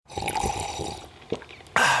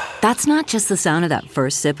That's not just the sound of that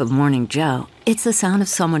first sip of Morning Joe. It's the sound of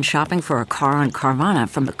someone shopping for a car on Carvana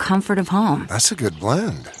from the comfort of home. That's a good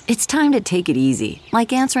blend. It's time to take it easy,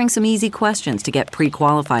 like answering some easy questions to get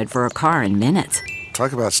pre-qualified for a car in minutes.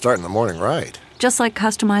 Talk about starting the morning right. Just like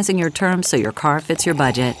customizing your terms so your car fits your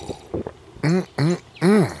budget.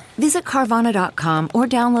 Visit Carvana.com or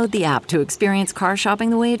download the app to experience car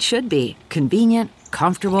shopping the way it should be. Convenient,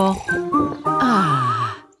 comfortable.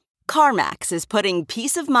 CarMax is putting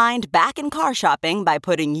peace of mind back in car shopping by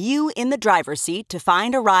putting you in the driver's seat to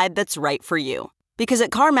find a ride that's right for you. Because at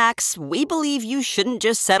CarMax, we believe you shouldn't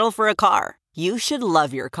just settle for a car. You should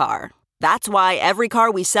love your car. That's why every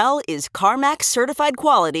car we sell is CarMax certified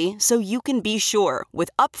quality, so you can be sure with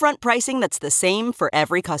upfront pricing that's the same for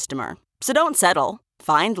every customer. So don't settle.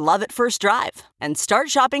 Find love at first drive and start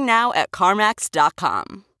shopping now at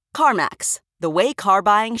CarMax.com. CarMax, the way car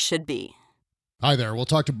buying should be. Hi there. We'll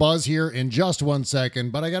talk to Buzz here in just 1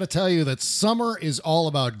 second, but I got to tell you that summer is all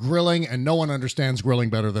about grilling, and no one understands grilling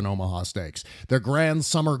better than Omaha Steaks. Their grand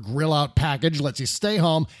summer grill out package lets you stay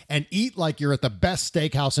home and eat like you're at the best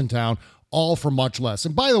steakhouse in town, all for much less.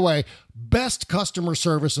 And by the way, best customer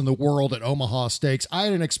service in the world at Omaha Steaks. I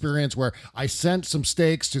had an experience where I sent some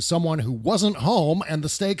steaks to someone who wasn't home, and the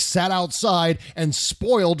steaks sat outside and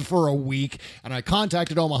spoiled for a week. And I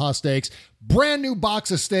contacted Omaha Steaks. Brand new box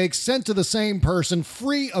of steaks sent to the same person,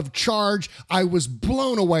 free of charge. I was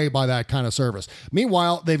blown away by that kind of service.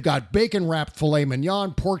 Meanwhile, they've got bacon-wrapped filet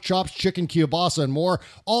mignon, pork chops, chicken kielbasa, and more,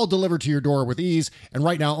 all delivered to your door with ease. And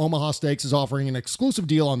right now, Omaha Steaks is offering an exclusive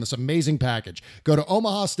deal on this amazing package. Go to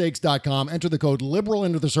omahasteaks.com, enter the code LIBERAL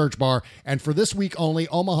into the search bar, and for this week only,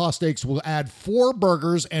 Omaha Steaks will add 4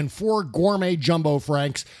 burgers and 4 gourmet jumbo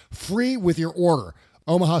franks free with your order.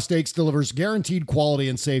 Omaha Steaks delivers guaranteed quality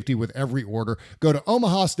and safety with every order. Go to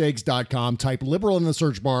omahasteaks.com, type liberal in the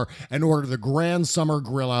search bar, and order the Grand Summer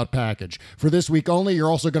Grill Out package. For this week only, you're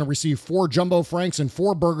also going to receive 4 jumbo franks and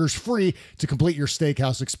 4 burgers free to complete your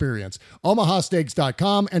steakhouse experience.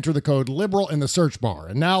 omahasteaks.com, enter the code liberal in the search bar.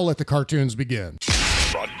 And now let the cartoons begin.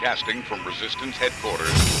 Broadcasting from Resistance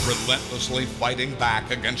headquarters, relentlessly fighting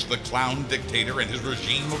back against the clown dictator and his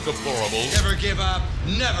regime of deplorables. Never give up,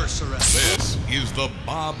 never surrender. This is the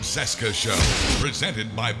Bob Cesca Show,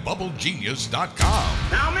 presented by BubbleGenius.com.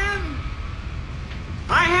 Now, men,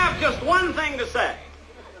 I have just one thing to say.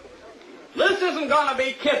 This isn't going to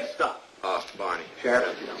be kid stuff. Oh, Barney, Sheriff,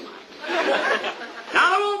 if you don't mind.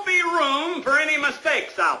 Now, there won't be room for any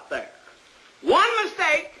mistakes out there. One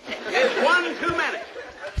mistake is one too many.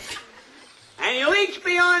 And you'll each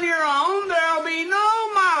be on your own. There'll be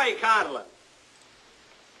no mollycoddling.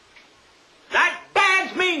 That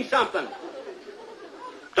badge means something.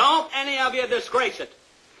 Don't any of you disgrace it.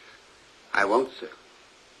 I won't, sir.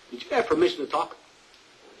 Did you have permission to talk?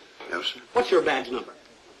 No, sir. What's your badge number?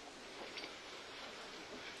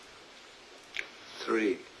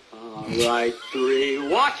 3. All right, 3.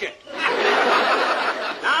 Watch it.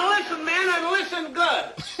 Now listen, men, and listen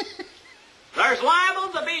good. There's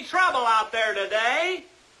liable to be trouble out there today.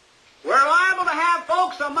 We're liable to have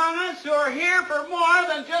folks among us who are here for more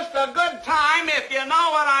than just a good time, if you know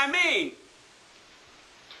what I mean.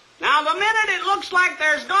 Now, the minute it looks like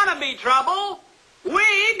there's going to be trouble,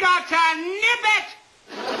 we got to nip it.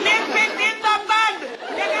 Nip it in the bud.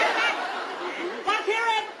 Nip it. Let's hear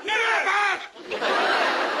it. Nip it.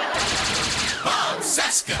 Bob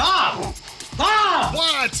Cesca. Bob! Bob!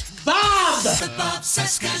 What? Bob! The Bob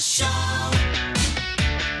Cesca Show.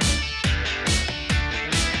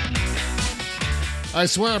 I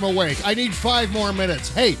swear I'm awake. I need 5 more minutes.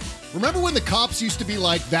 Hey, remember when the cops used to be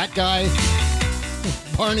like that guy?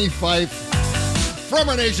 Barney Fife. From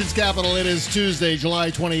our nation's capital, it is Tuesday,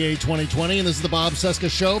 July 28, 2020, and this is the Bob Cesca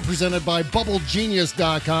Show, presented by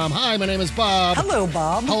BubbleGenius.com. Hi, my name is Bob. Hello,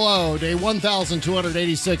 Bob. Hello. Day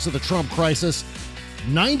 1,286 of the Trump crisis.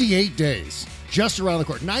 98 days. Just around the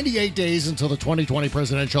corner. 98 days until the 2020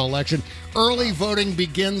 presidential election. Early voting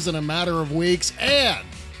begins in a matter of weeks. And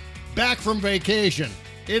back from vacation,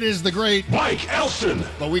 it is the great Mike Elson.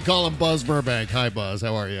 But we call him Buzz Burbank. Hi, Buzz.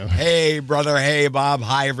 How are you? Hey, brother. Hey, Bob.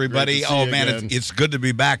 Hi, everybody. Great to see Oh, you man, again. it's good to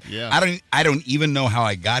be back. Yeah. I don't even know how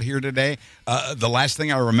I got here today. The last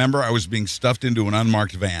thing I remember, I was being stuffed into an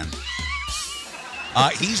unmarked van.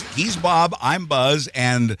 He's Bob. I'm Buzz,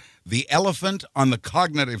 and the elephant on the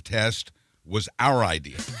cognitive test was our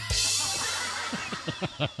idea.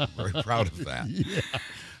 Very proud of that.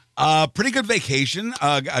 Yeah. Pretty good vacation.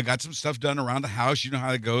 I got some stuff done around the house. You know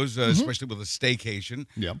how it goes, especially with a staycation.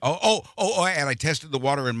 Yep. Oh, and I tested the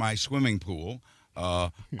water in my swimming pool.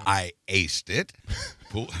 I aced it.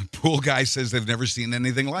 Pool guy says they've never seen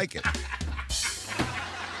anything like it.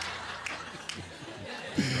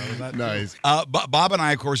 Nice. Bob and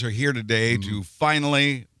I, of course, are here today to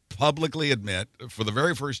finally publicly admit, for the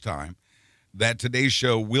very first time, that today's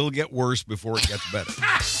show will get worse before it gets better.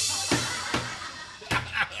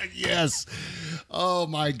 Yes. Oh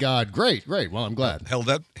my God! Great. Well, I'm glad. Held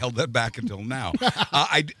that back until now.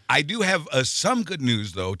 I do have some good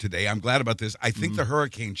news though today. I'm glad about this. I think the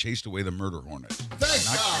hurricane chased away the murder hornets.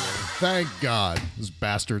 Thank God, those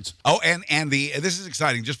bastards. Oh, and this is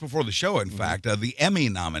exciting. Just before the show, in fact, the Emmy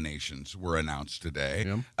nominations were announced today.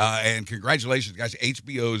 Yep. And congratulations, guys!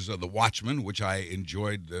 HBO's The Watchmen, which I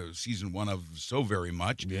enjoyed season 1 of so very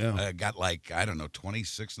much. Yeah. Got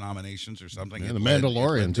 26 nominations or something. Yeah, The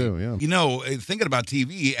Mandalorian too. Yeah. Thinking about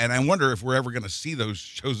TV, and I wonder if we're ever going to see those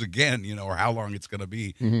shows again, or how long it's going to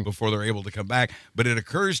be before they're able to come back. But it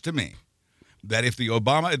occurs to me that if the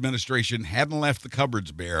Obama administration hadn't left the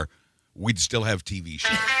cupboards bare, we'd still have TV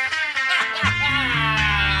shows.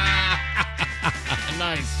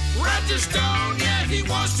 Nice. Roger Stone, yeah, he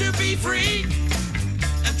wants to be free.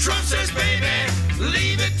 And Trump says, baby,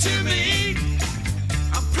 leave it to me.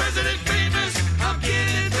 I'm president famous, I'll get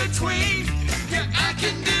in between. Yeah, I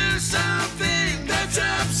can do something that's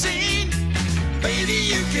obscene. Baby,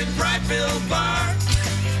 you can bribe Bill Barr.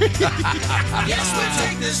 Yes, we'll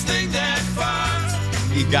take this thing that far.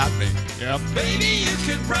 He got me. Yep. Baby, you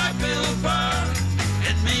can bribe Bill Barr.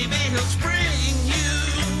 And maybe he'll spring you.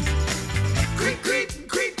 Creep, creep,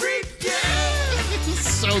 creep, creep, yeah.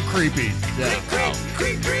 So creepy. Yeah. Creep,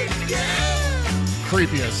 creep, creep, creep, yeah.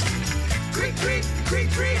 Creepiest. Creep, creep, creep,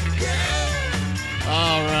 creep, yeah.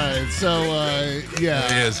 All right. So, yeah.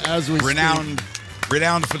 There he is. As we renowned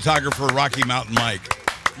photographer Rocky Mountain Mike.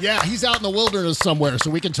 Yeah, he's out in the wilderness somewhere, so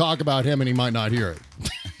we can talk about him and he might not hear it.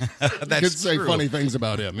 That's could say true. funny things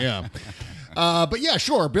about him, yeah. But yeah,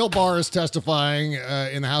 sure. Bill Barr is testifying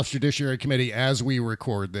in the House Judiciary Committee as we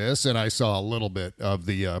record this, and I saw a little bit of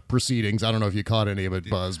the proceedings. I don't know if you caught any of it,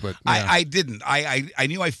 Buzz, but yeah. I didn't. I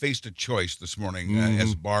knew I faced a choice this morning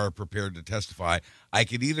as Barr prepared to testify. I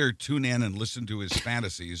could either tune in and listen to his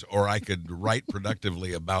fantasies, or I could write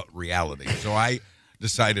productively about reality. So I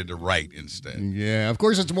decided to write instead. Yeah, of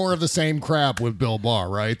course, it's more of the same crap with Bill Barr,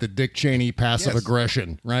 right? The Dick Cheney passive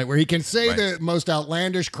aggression, right? Where he can say the most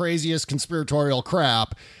outlandish, craziest conspiratorial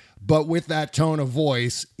crap, but with that tone of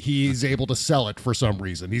voice, he's able to sell it for some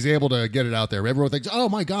reason. He's able to get it out there. Everyone thinks, oh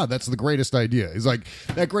my God, that's the greatest idea. It's like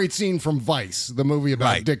that great scene from Vice, the movie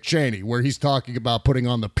about Dick Cheney, where he's talking about putting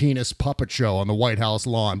on the penis puppet show on the White House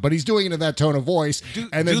lawn, but he's doing it in that tone of voice. Do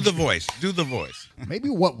the voice.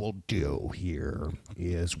 Maybe what we'll do here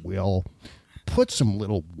is we'll put some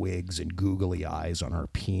little wigs and googly eyes on our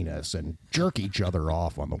penis and jerk each other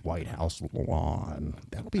off on the White House lawn.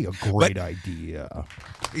 That'll be a great idea.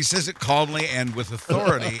 He says it calmly and with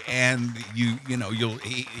authority, and he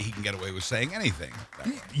can get away with saying anything.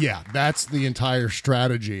 Yeah, that's the entire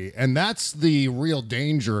strategy, and that's the real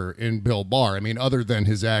danger in Bill Barr. I mean, other than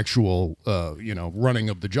his actual, running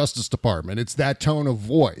of the Justice Department, it's that tone of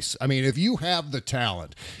voice. I mean, if you have the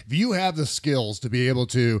talent, if you have the skills to be able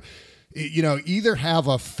to, either have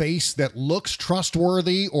a face that looks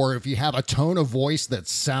trustworthy, or if you have a tone of voice that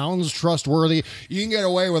sounds trustworthy, you can get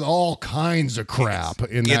away with all kinds of crap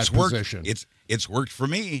in that position. It's worked for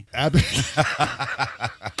me.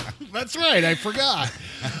 That's right. I forgot.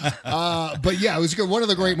 But yeah, it was good. One of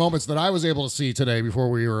the great moments that I was able to see today before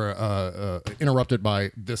we were interrupted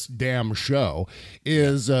by this damn show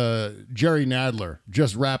is Jerry Nadler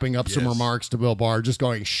just wrapping up some remarks to Bill Barr, just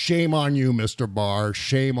going, shame on you, Mr. Barr,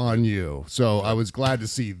 shame on you. So I was glad to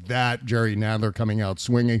see that, Jerry Nadler coming out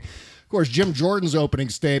swinging. Of course, Jim Jordan's opening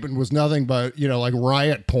statement was nothing but, like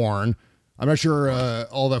riot porn. I'm not sure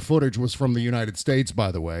all that footage was from the United States,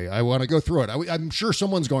 by the way. I want to go through it. I'm sure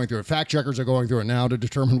someone's going through it. Fact checkers are going through it now to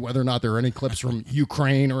determine whether or not there are any clips from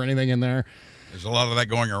Ukraine or anything in there. There's a lot of that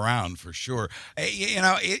going around for sure.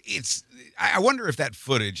 I wonder if that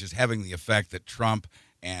footage is having the effect that Trump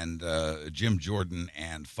and Jim Jordan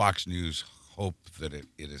and Fox News hope that it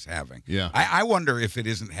is having. Yeah. I wonder if it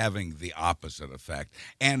isn't having the opposite effect.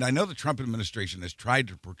 And I know the Trump administration has tried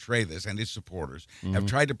to portray this, and its supporters have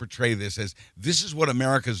tried to portray this as this is what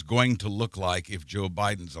America's going to look like if Joe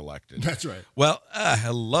Biden's elected. That's right. Well,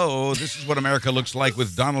 hello. This is what America looks like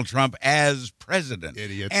with Donald Trump as president.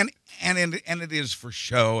 Idiots. And it is for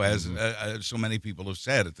show, as so many people have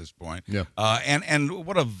said at this point. Yeah. And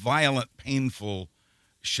what a violent, painful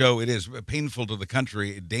show it is, painful to the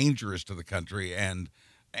country, dangerous to the country, and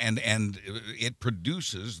it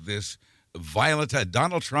produces this violent.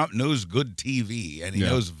 Donald Trump knows good TV, and he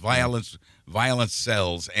knows violence violence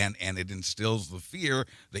sells, and it instills the fear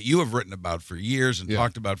that you have written about for years and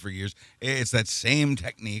talked about for years. It's that same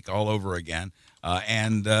technique all over again.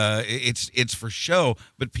 And it's for show,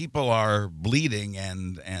 but people are bleeding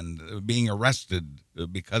and being arrested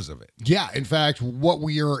because of it. Yeah, in fact, what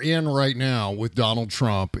we are in right now with Donald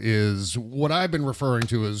Trump is what I've been referring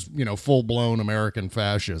to as, full-blown American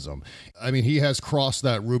fascism. I mean, he has crossed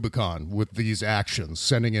that Rubicon with these actions,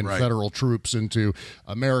 sending in federal troops into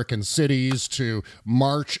American cities to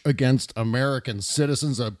march against American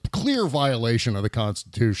citizens, a clear violation of the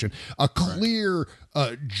Constitution, a clear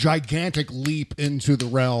gigantic leap into the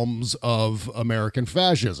realms of American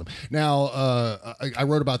fascism. Now, I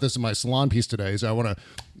wrote about this in my Salon piece today, so I want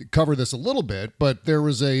to cover this a little bit, but there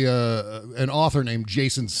was an author named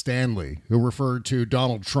Jason Stanley who referred to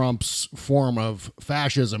Donald Trump's form of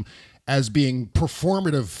fascism as being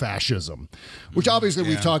performative fascism, which obviously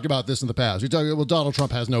we've talked about this in the past. We talk, well, Donald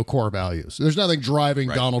Trump has no core values. There's nothing driving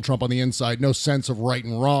Donald Trump on the inside, no sense of right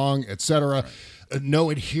and wrong, etc. No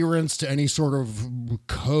adherence to any sort of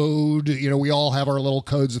code. We all have our little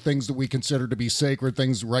codes of things that we consider to be sacred,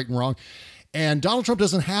 things right and wrong. And Donald Trump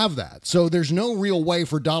doesn't have that. So there's no real way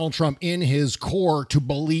for Donald Trump in his core to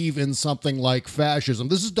believe in something like fascism.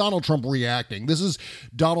 This is Donald Trump reacting. This is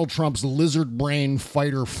Donald Trump's lizard brain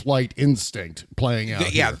fight or flight instinct playing out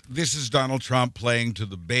here. This is Donald Trump playing to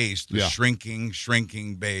the base, the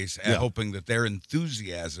shrinking base, and hoping that their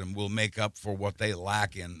enthusiasm will make up for what they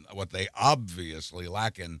obviously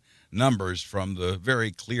lack in numbers from the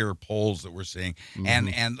very clear polls that we're seeing. And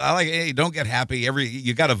I like, hey, don't get happy.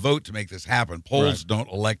 You got to vote to make this happen. Polls don't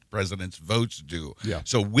elect presidents, votes do.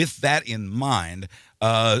 So with that in mind,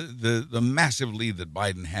 the massive lead that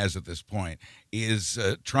Biden has at this point is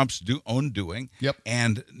Trump's own doing.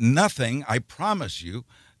 And nothing, I promise you,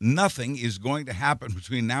 nothing is going to happen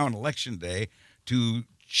between now and Election Day to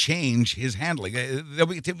change his handling.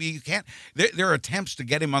 You can't. There are attempts to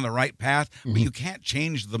get him on the right path, but you can't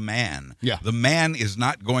change the man. The man is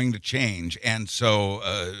not going to change, and so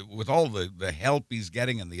with all the help he's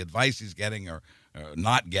getting and the advice he's getting, or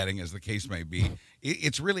not getting, as the case may be,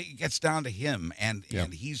 it gets down to him, and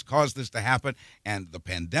he's caused this to happen. And the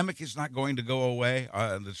pandemic is not going to go away.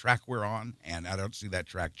 The track we're on, and I don't see that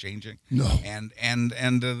track changing. No. And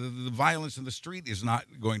the violence in the street is not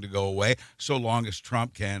going to go away so long as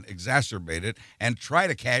Trump can exacerbate it and try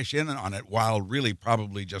to cash in on it while really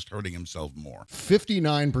probably just hurting himself more.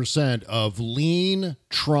 59% of lean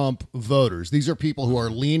Trump voters, these are people who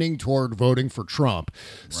are leaning toward voting for Trump,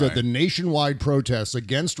 said the nationwide protests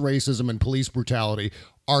against racism and police brutality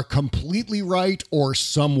are completely right or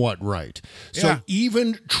somewhat right. So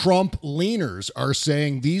even Trump leaners are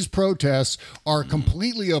saying these protests are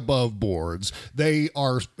completely above boards. They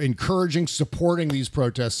are encouraging, supporting these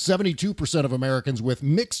protests. 72% of Americans with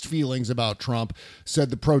mixed feelings about Trump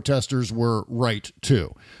said the protesters were right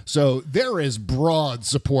too. So there is broad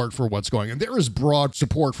support for what's going on. There is broad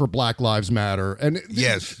support for Black Lives Matter. And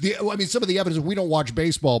some of the evidence, we don't watch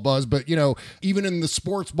baseball, Buzz, but even in the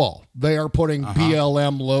sports ball, they are putting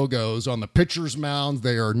BLM logos on the pitcher's mounds.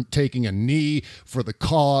 They are taking a knee for the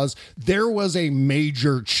cause. There was a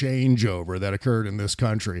major changeover that occurred in this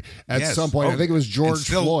country at some point. I think it was George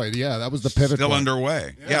Floyd. Yeah, that was the pivot still point.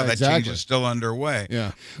 Underway. That change is still underway.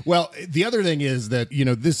 Yeah. Well, the other thing is that,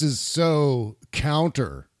 this is so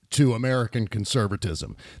counter to American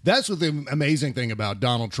conservatism. That's what the amazing thing about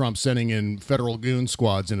Donald Trump sending in federal goon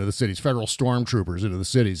squads into the cities, federal stormtroopers into the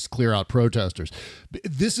cities, clear out protesters.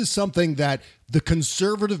 This is something that the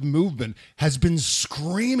conservative movement has been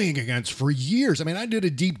screaming against for years. I mean, I did a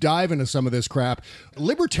deep dive into some of this crap.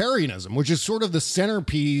 Libertarianism, which is sort of the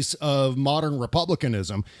centerpiece of modern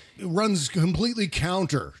republicanism, runs completely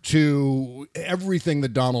counter to everything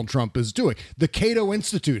that Donald Trump is doing. The Cato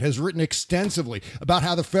Institute has written extensively about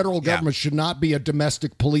how the federal government should not be a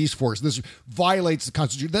domestic police force. This violates the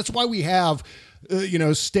Constitution. That's why we have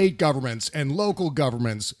state governments and local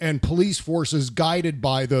governments and police forces guided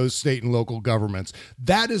by those state and local governments.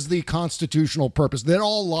 That is the constitutional purpose. That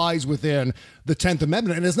all lies within the 10th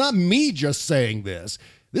Amendment. And it's not me just saying this.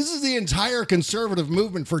 This is the entire conservative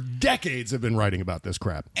movement for decades have been writing about this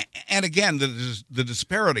crap. And again, the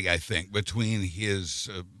disparity, I think, between his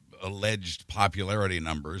alleged popularity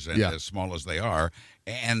numbers, and as small as they are,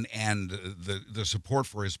 and the support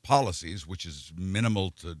for his policies, which is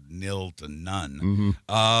minimal to nil to none,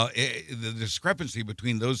 the discrepancy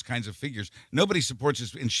between those kinds of figures. Nobody supports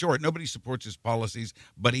his policies,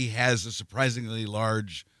 but he has a surprisingly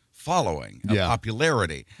large following, a Yeah.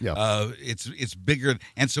 popularity. Yeah. It's bigger,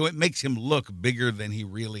 and so it makes him look bigger than he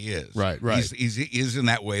really is. Right. He's in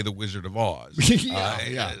that way the Wizard of Oz.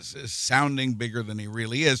 Yeah. Sounding bigger than he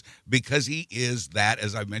really is, because he is that,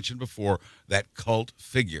 as I've mentioned before, that cult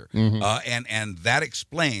figure. And that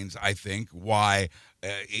explains, I think, why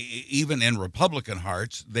even in Republican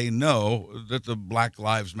hearts, they know that the Black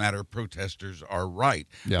Lives Matter protesters are right.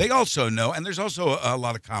 Yeah. They also know, and there's also a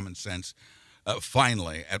lot of common sense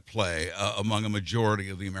finally at play among a majority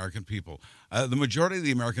of the American people. The majority of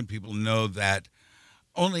the American people know that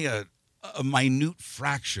only a minute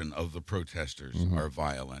fraction of the protesters are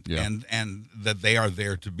violent, and that they are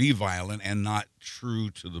there to be violent and not true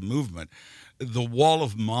to the movement. The wall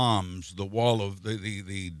of moms, the wall of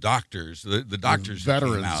the doctors, the doctors,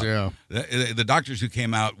 veterans, who came out, the doctors who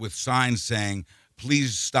came out with signs saying,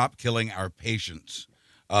 "Please stop killing our patients."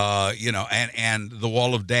 And the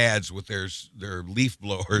wall of dads with their leaf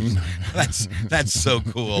blowers. That's so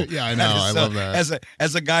cool. Yeah, I know. I love that.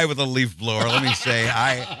 As a guy with a leaf blower, let me say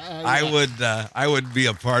I would be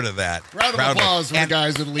a part of that. Round of applause for the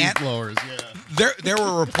guys with leaf blowers. Yeah. There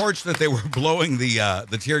were reports that they were blowing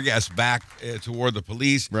the tear gas back toward the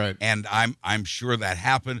police, right? And I'm sure that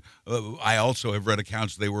happened. I also have read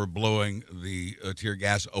accounts they were blowing the tear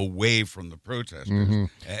gas away from the protesters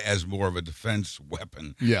as more of a defense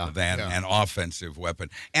weapon than an offensive weapon.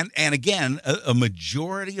 And again, a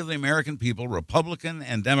majority of the American people, Republican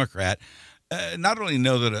and Democrat, not only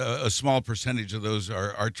know that a small percentage of those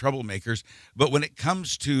are troublemakers, but when it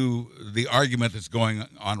comes to the argument that's going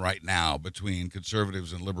on right now between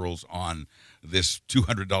conservatives and liberals on this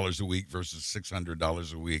 $200 a week versus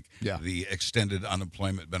 $600 a week, the extended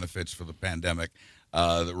unemployment benefits for the pandemic,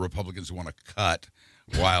 the Republicans want to cut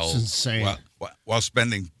while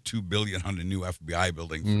spending $2 billion on a new FBI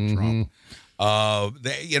building for Trump.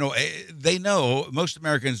 They know, most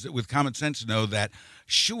Americans with common sense know that,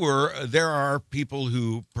 sure, there are people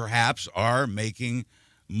who perhaps are making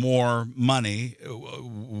more money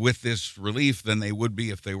with this relief than they would be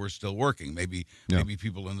if they were still working. Maybe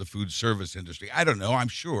people in the food service industry. I don't know. I'm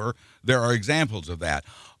sure there are examples of that.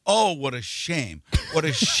 Oh, what a shame. What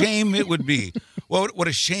a shame it would be. Well, what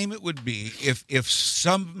a shame it would be if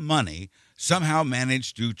some money somehow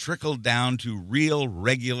managed to trickle down to real,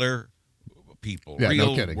 regular people,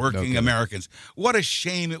 real working Americans. What a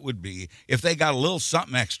shame it would be if they got a little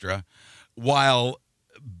something extra while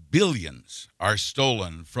billions are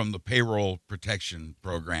stolen from the payroll protection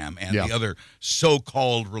program and the other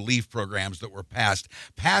so-called relief programs that were passed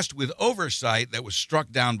with oversight that was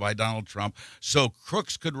struck down by Donald Trump so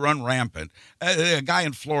crooks could run rampant. A guy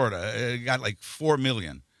in Florida got like $4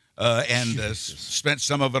 million. Spent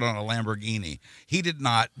some of it on a Lamborghini. He did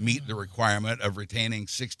not meet the requirement of retaining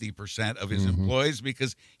 60% of his employees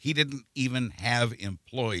because he didn't even have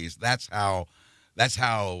employees. That's how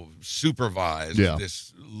supervised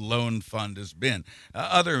this loan fund has been.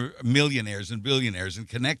 Other millionaires and billionaires and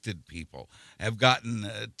connected people have gotten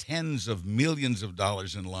tens of millions of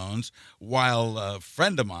dollars in loans, while a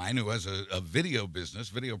friend of mine who has a video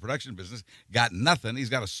production business, got nothing. He's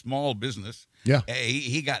got a small business. Yeah,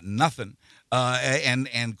 he got nothing.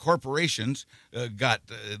 And corporations got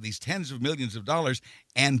these tens of millions of dollars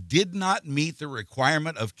and did not meet the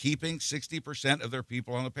requirement of keeping 60% of their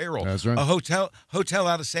people on the payroll. That's right. A hotel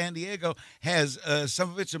out of San Diego has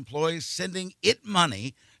some of its employees sending it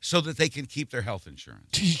money so that they can keep their health insurance.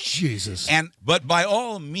 Jesus. But by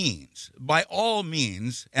all means,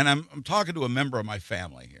 and I'm talking to a member of my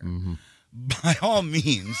family here. By all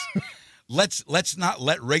means. Let's not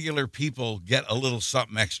let regular people get a little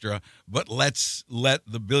something extra, but let's let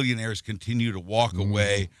the billionaires continue to walk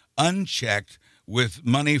away unchecked with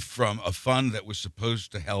money from a fund that was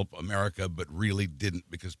supposed to help America, but really didn't,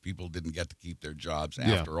 because people didn't get to keep their jobs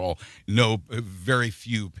after all. Very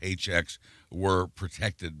few paychecks were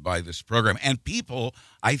protected by this program. And people,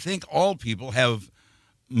 I think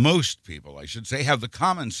most people, I should say, have the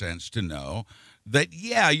common sense to know that,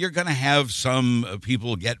 you're going to have some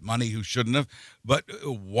people get money who shouldn't have, but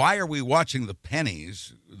why are we watching the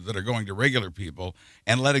pennies that are going to regular people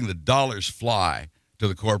and letting the dollars fly to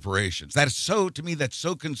the corporations? To me, that's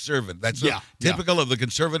so conservative. That's so typical of the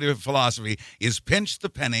conservative philosophy, is pinch the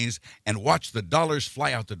pennies and watch the dollars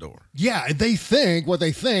fly out the door. Yeah, what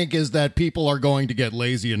they think is that people are going to get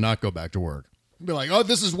lazy and not go back to work. Be like, oh,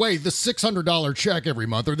 this $600 check every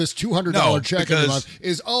month or this $200 check every month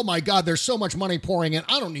is, oh my God, there's so much money pouring in.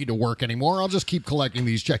 I don't need to work anymore. I'll just keep collecting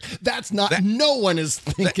these checks. That's not, no one is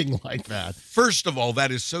thinking like that. First of all,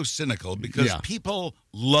 that is so cynical because people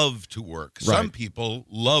love to work. Right. Some people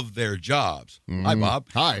love their jobs. Hi, Bob.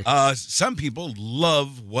 Hi. Some people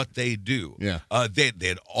love what they do. Yeah.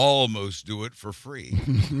 They'd almost do it for free.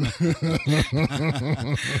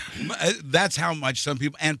 That's how much some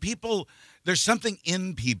people, and people, there's something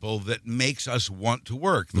in people that makes us want to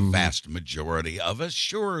work. The vast majority of us,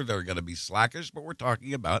 sure, they're going to be slackers, but we're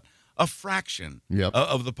talking about a fraction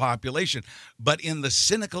of the population. But in the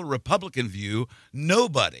cynical Republican view,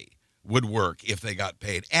 nobody would work if they got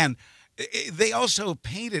paid. And they also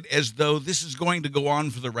paint it as though this is going to go on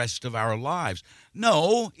for the rest of our lives.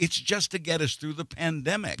 No, it's just to get us through the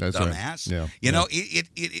pandemic, That's dumbass. Right. Yeah. You know,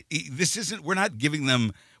 this isn't, we're not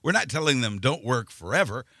telling them don't work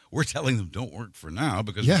forever. We're telling them don't work for now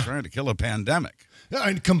because we're trying to kill a pandemic. Yeah,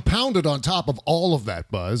 and compounded on top of all of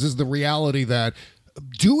that, Buzz, is the reality that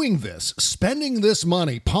doing this, spending this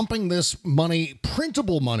money, pumping this money,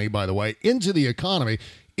 printable money, by the way, into the economy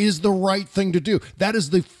is the right thing to do. That is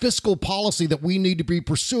the fiscal policy that we need to be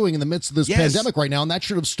pursuing in the midst of this pandemic right now, and that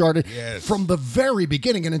should have started from the very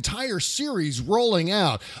beginning, an entire series rolling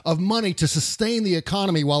out of money to sustain the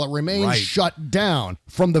economy while it remains shut down.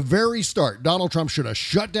 From the very start, Donald Trump should have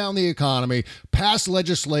shut down the economy, passed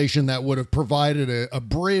legislation that would have provided a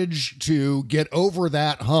bridge to get over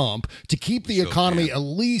that hump, to keep the economy at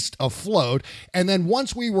least afloat, and then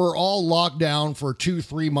once we were all locked down for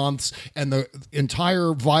 2-3 months and the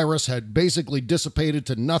entire virus had basically dissipated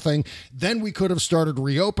to nothing, then we could have started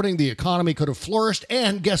reopening, the economy could have flourished,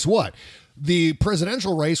 and guess what? The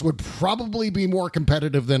presidential race would probably be more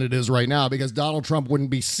competitive than it is right now because Donald Trump wouldn't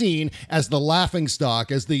be seen as the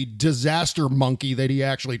laughingstock, as the disaster monkey that he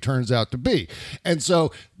actually turns out to be. And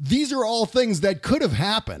so these are all things that could have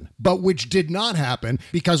happened, but which did not happen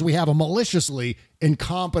because we have a maliciously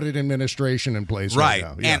incompetent administration in place right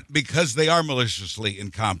now. And because they are maliciously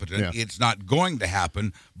incompetent, it's not going to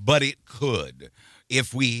happen, but it could.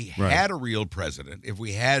 If we had a real president, if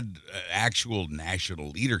we had actual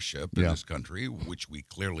national leadership in this country, which we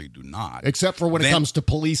clearly do not. Except for when it comes to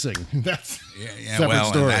policing. That's a separate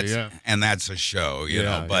story. And that's a show, you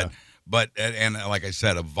know. But like I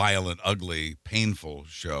said, a violent, ugly, painful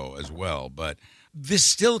show as well. But this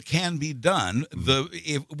still can be done.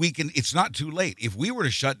 It's not too late. If we were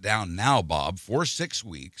to shut down now, Bob, for 6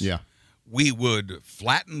 weeks, we would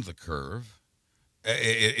flatten the curve.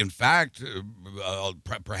 In fact,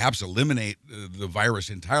 perhaps eliminate the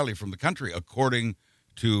virus entirely from the country, according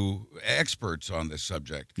to experts on this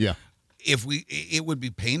subject. Yeah. It would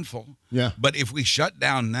be painful. Yeah. But if we shut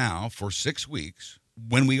down now for 6 weeks,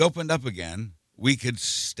 when we opened up again, we could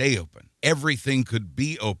stay open. Everything could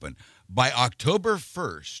be open. By October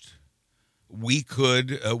 1st, we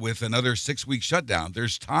could, with another 6-week shutdown,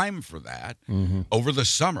 there's time for that over the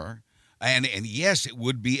summer. And yes, it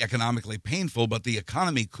would be economically painful, but the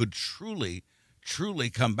economy could truly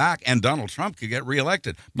come back, and Donald Trump could get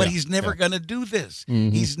reelected. But he's never going to do this.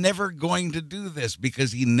 He's never going to do this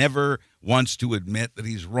because he never wants to admit that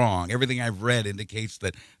he's wrong. Everything I've read indicates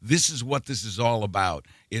that this is what this is all about,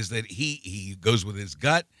 is that he goes with his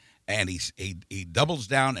gut, and he doubles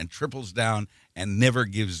down and triples down and never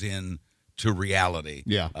gives in to reality,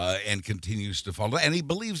 and continues to follow. And he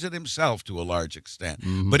believes it himself to a large extent.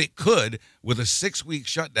 But it could, with a 6-week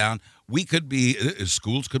shutdown,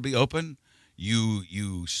 schools could be open.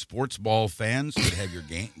 You sports ball fans could have your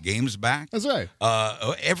games back. That's right.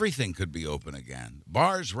 Everything could be open again.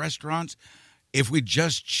 Bars, restaurants. If we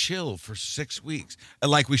just chill for 6 weeks,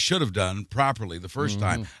 like we should have done properly the first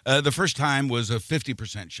time. The first time was a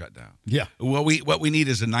 50% shutdown. Yeah. What we need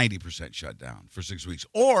is a 90% shutdown for 6 weeks.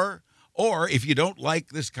 Or if you don't like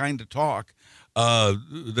this kind of talk,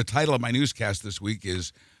 the title of my newscast this week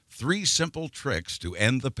is 3 Simple Tricks to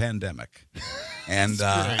End the Pandemic. And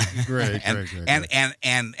great.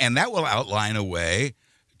 And that will outline a way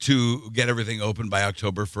to get everything open by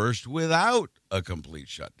October 1st without a complete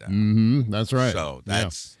shutdown. That's right. So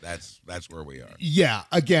that's where we are. Yeah,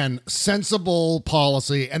 again, sensible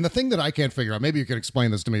policy. And the thing that I can't figure out, maybe you could explain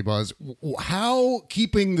this to me, Buzz, how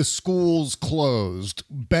keeping the schools closed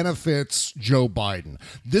benefits Joe Biden.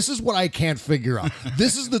 This is what I can't figure out.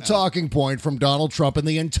 This is the talking point from Donald Trump and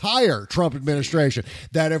the entire Trump administration,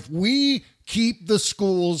 that if we keep the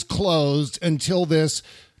schools closed until this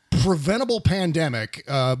preventable pandemic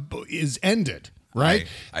is ended, right?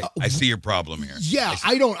 I see your problem here. Yeah,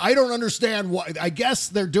 I don't understand why. I guess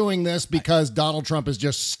they're doing this because Donald Trump is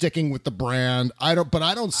just sticking with the brand. I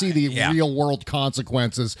don't see the real world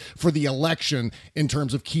consequences for the election in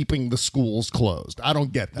terms of keeping the schools closed. I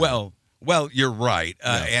don't get that. Well, you're right,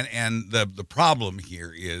 and the problem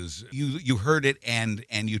here is you heard it and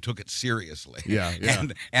you took it seriously. Yeah.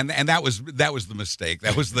 And that was the mistake.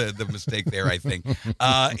 That was the mistake there. I think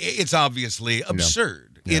it's obviously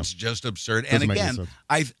absurd. Yeah. It's just absurd. Doesn't and again,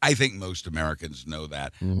 I think most Americans know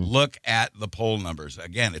that. Mm-hmm. Look at the poll numbers.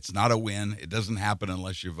 Again, it's not a win. It doesn't happen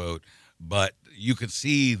unless you vote. But you could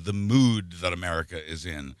see the mood that America is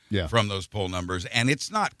in from those poll numbers, and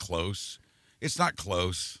it's not close. It's not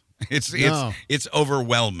close. It's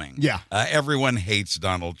overwhelming. Yeah. Everyone hates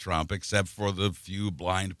Donald Trump except for the few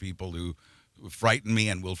blind people who frighten me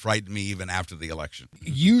and will frighten me even after the election.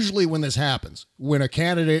 Usually when this happens, when a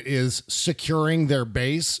candidate is securing their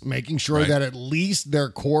base, making sure that at least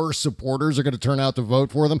their core supporters are going to turn out to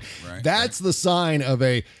vote for them, that's the sign of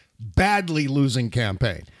a badly losing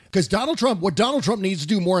campaign. Because what Donald Trump needs to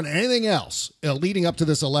do more than anything else leading up to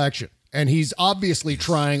this election, and he's obviously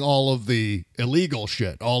trying all of the illegal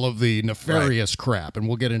shit, all of the nefarious crap, and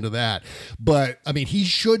we'll get into that. But, I mean, he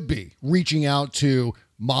should be reaching out to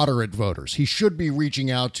moderate voters. He should be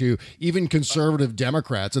reaching out to even conservative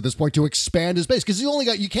Democrats at this point to expand his base, because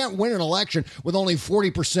you can't win an election with only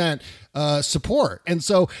 40% support. And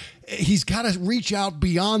so he's got to reach out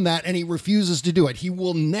beyond that, and he refuses to do it. He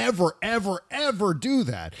will never, ever, ever do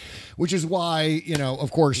that, which is why,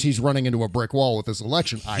 of course, he's running into a brick wall with this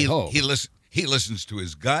election, I hope. He listens to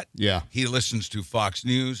his gut. Yeah. He listens to Fox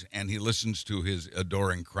News, and he listens to his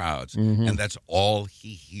adoring crowds. Mm-hmm. And that's all he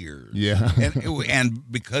hears. Yeah.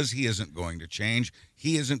 and because he isn't going to change,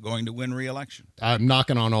 he isn't going to win re-election. I'm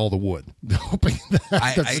knocking on all the wood, hoping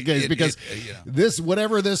that's the case. Because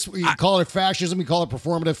you call it fascism, you call it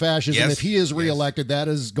performative fascism. If he is reelected, that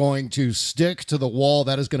is going to stick to the wall.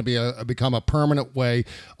 That is going to become a permanent way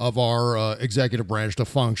of our executive branch to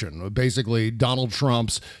function. Basically, Donald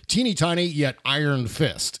Trump's teeny tiny yet iron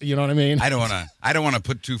fist. You know what I mean? I don't want to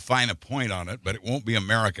put too fine a point on it, but it won't be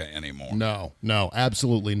America anymore. No,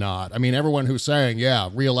 absolutely not. I mean, everyone who's saying,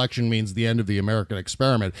 re-election means the end of the American experiment.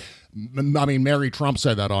 I mean, Mary Trump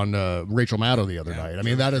said that on Rachel Maddow the other night. I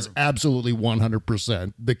mean, that is absolutely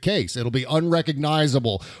 100% the case. It'll be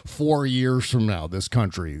unrecognizable 4 years from now, this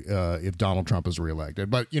country, if Donald Trump is reelected.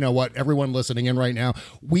 But you know what? Everyone listening in right now,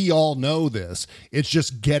 we all know this. It's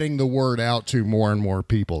just getting the word out to more and more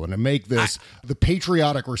people. And to make this the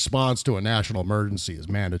patriotic response to a national emergency is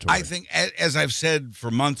mandatory. I think, as I've said for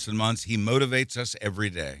months and months, he motivates us every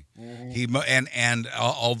day. Mm-hmm.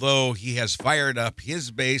 Although he has fired up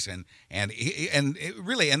his base and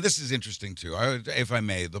this is interesting too, if I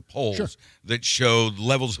may, the polls that showed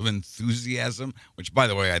levels of enthusiasm, which by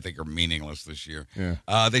the way I think are meaningless this year.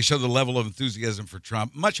 They show the level of enthusiasm for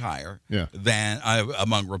Trump much higher than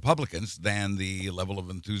among Republicans than the level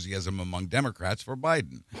of enthusiasm among Democrats for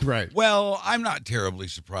Biden. Right. Well, I'm not terribly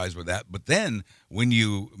surprised with that, but then when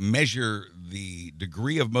you measure the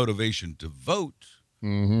degree of motivation to vote,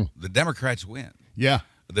 the Democrats win. Yeah.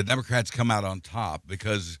 The Democrats come out on top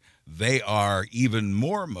because they are even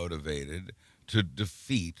more motivated to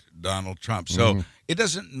defeat Donald Trump. So it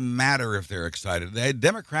doesn't matter if they're excited. The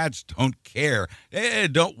Democrats don't care. They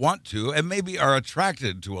don't want to, and maybe are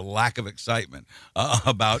attracted to a lack of excitement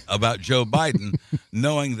about Joe Biden,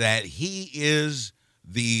 knowing that he is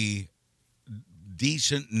the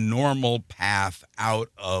decent, normal path out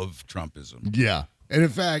of Trumpism. Yeah. And in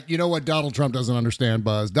fact, you know what Donald Trump doesn't understand,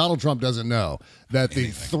 Buzz? Donald Trump doesn't know that the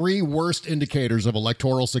three worst indicators of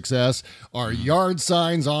electoral success are yard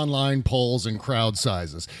signs, online polls, and crowd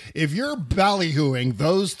sizes. If you're ballyhooing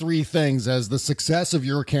those three things as the success of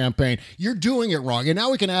your campaign, you're doing it wrong. And now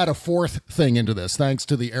we can add a fourth thing into this, thanks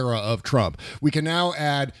to the era of Trump. We can now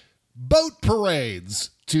add boat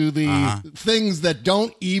parades to the things that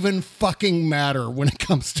don't even fucking matter when it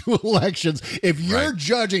comes to elections. If you're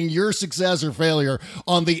judging your success or failure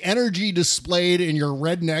on the energy displayed in your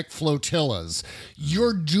redneck flotillas,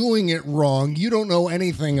 you're doing it wrong. You don't know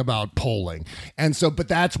anything about polling. And so, but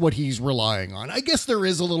that's what he's relying on. I guess there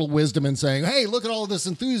is a little wisdom in saying, hey, look at all of this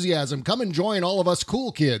enthusiasm. Come and join all of us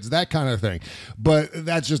cool kids, that kind of thing. But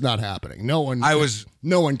that's just not happening. No one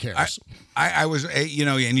cares. I was,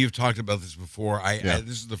 and you've talked about this before.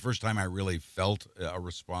 This is the first time I really felt a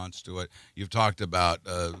response to it. You've talked about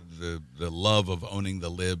the love of owning the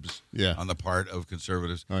libs on the part of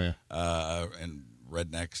conservatives and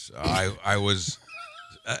rednecks. I was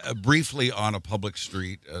briefly on a public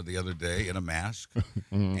street the other day in a mask,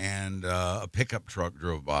 and a pickup truck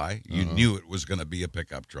drove by. You knew it was going to be a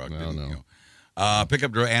pickup truck, didn't you?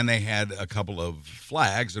 Pickup truck, and they had a couple of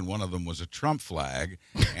flags, and one of them was a Trump flag,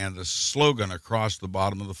 and the slogan across the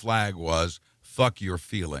bottom of the flag was, "Fuck your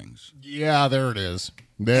feelings." Yeah, there it is.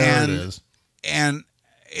 There it is. And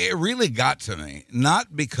it really got to me,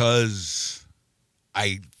 not because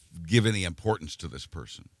I give any importance to this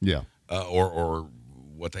person, or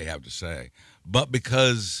what they have to say, but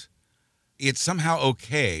because it's somehow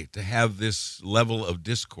okay to have this level of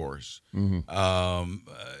discourse.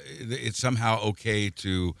 It's somehow okay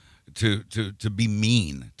to be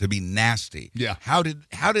mean, to be nasty. Yeah. How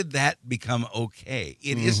did that become okay?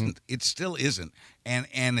 It isn't. It still isn't.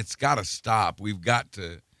 And it's got to stop. We've got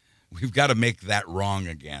to make that wrong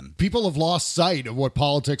again. People have lost sight of what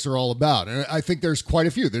politics are all about. And I think there's quite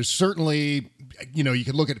a few. There's certainly, you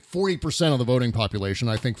can look at 40% of the voting population,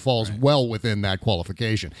 I think falls well within that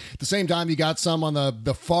qualification. At the same time, you got some on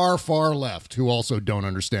the far, far left who also don't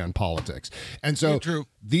understand politics. And so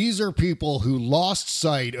these are people who lost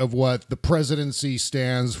sight of what the presidency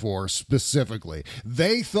stands for specifically.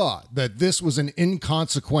 They thought that this was an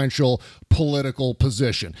inconsequential political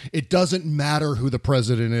position. It doesn't matter who the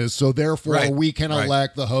president is, so therefore we can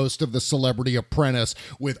elect the host of The Celebrity Apprentice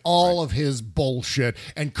with all of his bullshit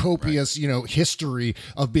and copious, history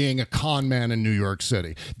of being a con man in New York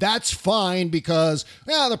City. That's fine because,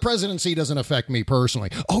 the presidency doesn't affect me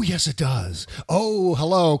personally. Oh, yes, it does. Oh,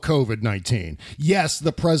 hello, COVID-19. Yes,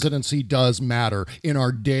 the presidency does matter in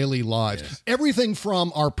our daily lives. Yes. Everything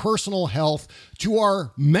from our personal health to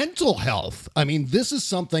our mental health. I mean, this is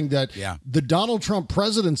something that the Donald Trump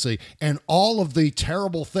presidency and all of the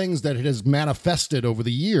terrible things that it has manifested over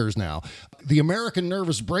the years now. The American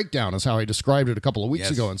nervous breakdown is how I described it a couple of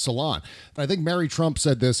weeks ago in Salon. I think Mary Trump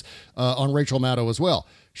said this on Rachel Maddow as well.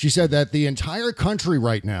 She said that the entire country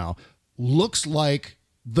right now looks like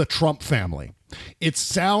the Trump family. It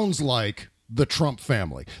sounds like the Trump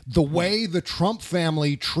family. The way the Trump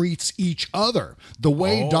family treats each other, the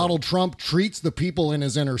way Donald Trump treats the people in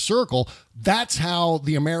his inner circle, that's how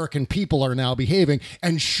the American people are now behaving.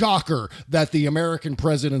 And shocker that the American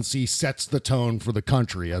presidency sets the tone for the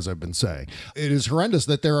country, as I've been saying. It is horrendous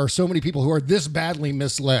that there are so many people who are this badly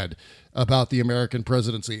misled about the American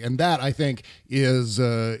presidency. And that, I think, is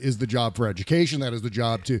the job for education. That is the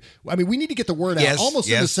job we need to get the word out almost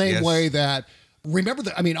in the same way that, remember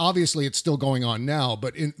that, obviously it's still going on now,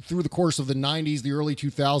 but through the course of the 90s, the early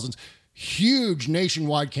 2000s, huge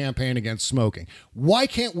nationwide campaign against smoking. Why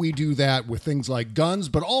can't we do that with things like guns,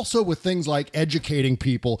 but also with things like educating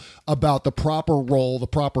people about the proper role, the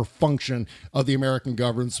proper function of the American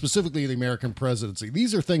government, specifically the American presidency?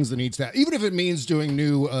 These are things that needs to happen, even if it means doing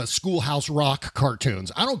new Schoolhouse Rock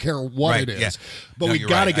cartoons. I don't care what it is, but we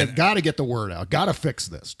got to get the word out. Got to fix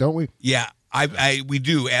this, don't we? Yeah. We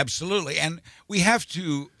do, absolutely. And we have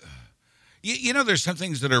to, there's some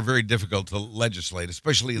things that are very difficult to legislate,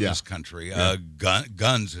 especially in this country.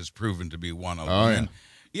 Guns has proven to be one of them.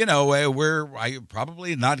 And, we're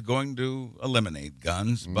probably not going to eliminate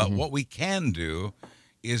guns, but what we can do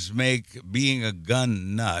is make being a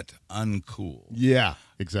gun nut uncool. Yeah,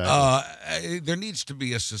 exactly. There needs to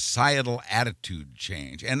be a societal attitude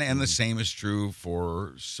change, and the same is true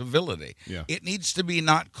for civility. Yeah. It needs to be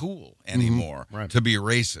not cool anymore to be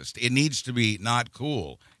racist. It needs to be not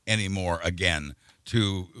cool anymore, again,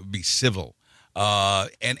 to be civil.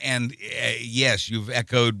 Yes, you've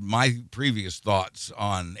echoed my previous thoughts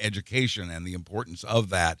on education and the importance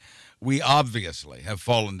of that. We obviously have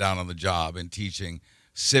fallen down on the job in teaching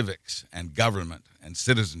civics and government and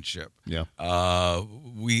citizenship. Yeah.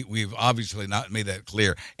 We've obviously not made that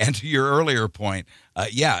clear. And to your earlier point,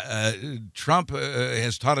 Trump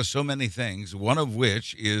has taught us so many things, one of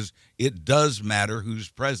which is it does matter who's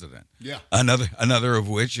president. Yeah. Another of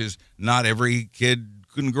which is not every kid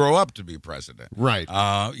couldn't grow up to be president. Right.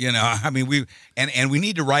 We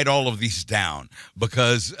need to write all of these down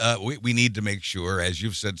because we need to make sure, as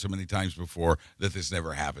you've said so many times before, that this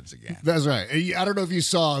never happens again. That's right. I don't know if you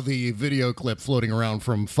saw the video clip floating around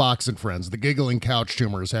from Fox and Friends. The giggling couch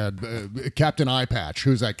tumors had Captain Eye Patch.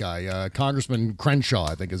 Who's that guy? Congressman Crenshaw,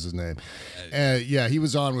 I think is his name. He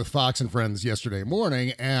was on with Fox and Friends yesterday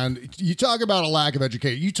morning, and you talk about a lack of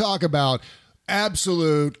education. You talk about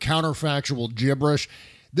absolute counterfactual gibberish.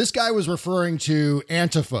 This guy was referring to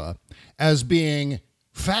Antifa as being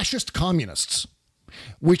fascist communists,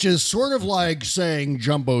 which is sort of like saying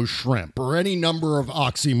jumbo shrimp or any number of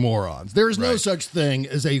oxymorons. There is no such thing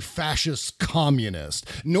as a fascist communist,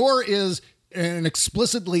 nor is an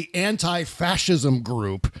explicitly anti-fascism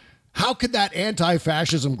group. How could that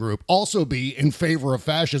anti-fascism group also be in favor of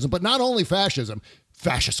fascism, but not only fascism,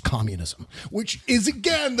 fascist communism, which is,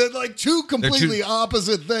 again, two completely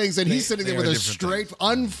opposite things. And he's sitting there with a straight,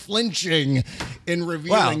 unflinching in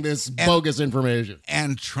revealing this bogus information.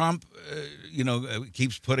 And Trump,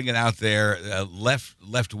 keeps putting it out there,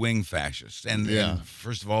 left-wing fascists. And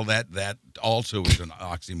first of all, that also is an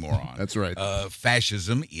oxymoron. That's right.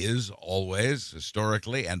 Fascism is always,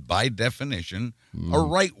 historically, and by definition, a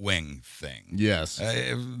right-wing thing. Yes.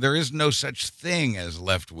 There is no such thing as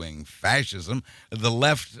left-wing fascism. The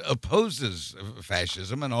left opposes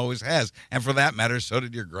fascism and always has. And for that matter, so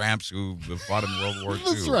did your Gramps, who fought in World War II.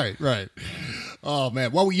 That's right. Oh,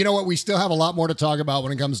 man. Well, you know what? We still have a lot more to talk about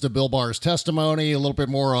when it comes to Bill Barr's testimony, a little bit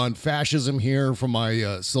more on fascism here from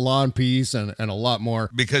my salon piece, and a lot more.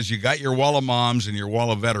 Because you got your wall of moms and your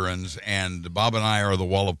wall of veterans, and Bob and I are the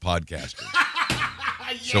wall of podcasters.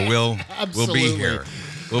 So we'll be here.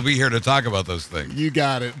 We'll be here to talk about those things. You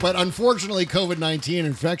got it. But unfortunately, COVID-19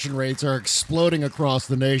 infection rates are exploding across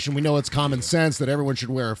the nation. We know it's common sense that everyone should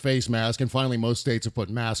wear a face mask, and finally, most states have put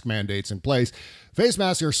mask mandates in place. Face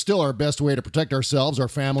masks are still our best way to protect ourselves, our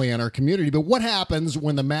family, and our community. But what happens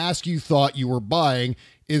when the mask you thought you were buying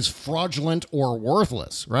is fraudulent or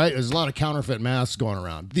worthless, right? There's a lot of counterfeit masks going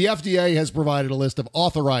around. The FDA has provided a list of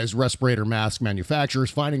authorized respirator mask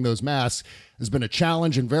manufacturers. Finding those masks has been a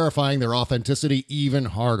challenge, and verifying their authenticity even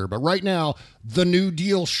harder. But right now,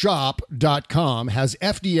 thenewdealshop.com has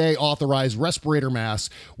FDA-authorized respirator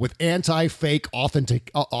masks with anti-fake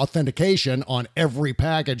authentication on every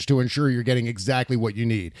package to ensure you're getting exactly what you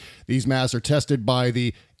need. These masks are tested by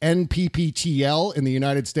the NPPTL in the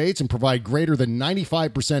United States and provide greater than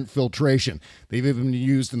 95% filtration. They've even been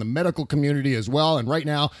used in the medical community as well. And right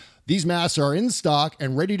now, these masks are in stock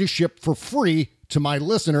and ready to ship for free to my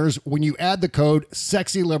listeners when you add the code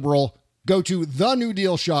SEXYLIBERAL. Go to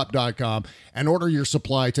thenewdealshop.com and order your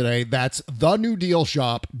supply today. That's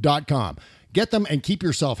thenewdealshop.com. Get them and keep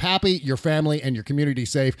yourself happy, your family, and your community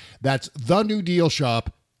safe. That's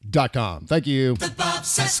thenewdealshop.com. Thank you. The Bob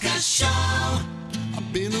Cesca Show.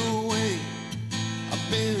 I've been away.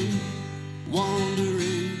 I've been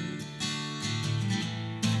wandering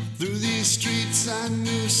through these streets I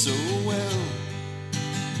knew so well.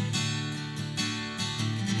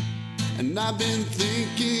 And I've been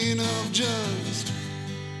thinking of just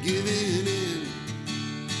giving in,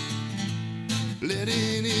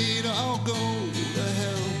 letting it all go to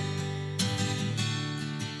hell.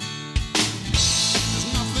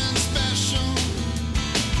 There's nothing special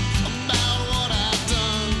about what I've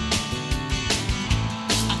done.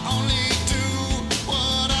 I only do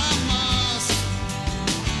what I must.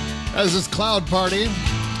 As this Cloud Party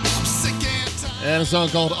I'm sick and tired. and a song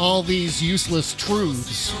called All These Useless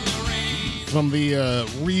Truths from the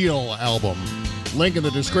Real album. Link in the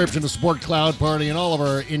description to support Cloud Party and all of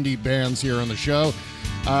our indie bands here on the show.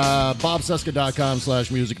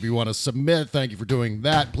 BobCesca.com/music if you want to submit. Thank you for doing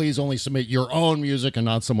that. Please only submit your own music and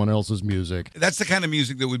not someone else's music. That's the kind of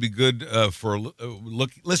music that would be good for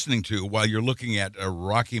listening to while you're looking at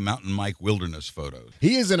Rocky Mountain Mike wilderness photos.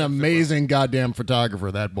 He is an amazing goddamn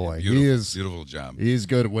photographer, that boy. Beautiful job. He's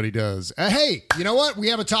good at what he does. Hey, you know what? We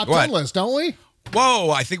have a top 10 list, don't we? Whoa,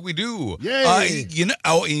 I think we do. Yay. Bob,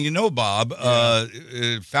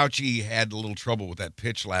 Fauci had a little trouble with that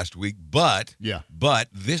pitch last week, but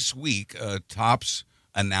this week, Topps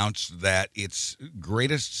announced that its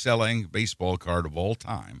greatest selling baseball card of all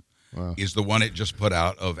time is the one it just put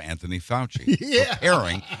out of Anthony Fauci.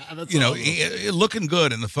 Preparing, looking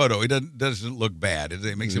good in the photo. It doesn't look bad.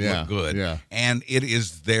 It makes him look good. Yeah. And it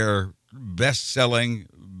is their best-selling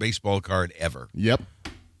baseball card ever. Yep.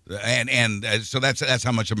 And so that's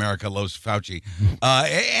how much America loves Fauci.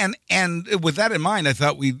 And with that in mind, I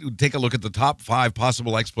thought we'd take a look at the top 5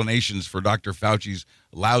 possible explanations for Dr. Fauci's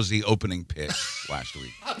lousy opening pitch last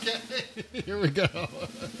week. Okay, here we go.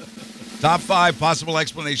 Top 5 possible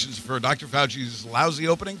explanations for Dr. Fauci's lousy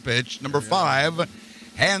opening pitch. Number 5,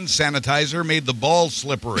 hand sanitizer made the ball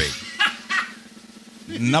slippery.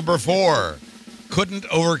 Number 4, couldn't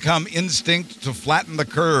overcome instinct to flatten the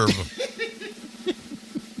curve.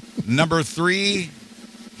 Number 3,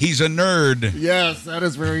 he's a nerd. Yes, that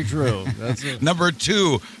is very true. That's it. Number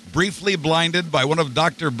 2, briefly blinded by one of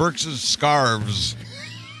Dr. Birx's scarves.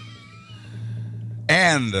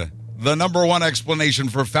 And the number 1 explanation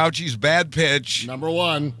for Fauci's bad pitch. Number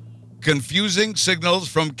 1. Confusing signals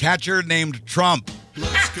from catcher named Trump.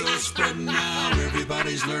 Let's go spreading now.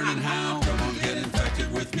 Everybody's learning how. Come on, get infected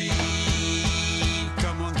with me.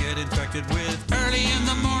 Come on, get infected with. Early in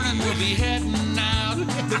the morning, we'll be heading out.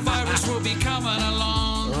 The virus will be coming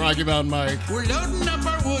along. Rocky Mountain Mike. We're loading up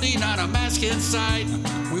our woody, not a mask in sight.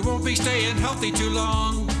 We won't be staying healthy too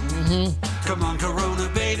long. Come on, Corona,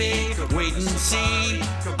 baby, wait and see.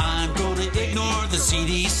 I'm gonna ignore the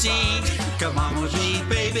CDC. Come on with me,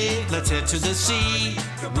 baby, let's head to the sea.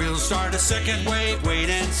 We'll start a second wave, wait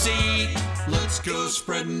and see. Let's go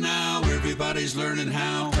spreading now, everybody's learning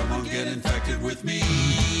how. Come on, get infected with me.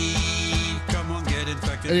 Come on, get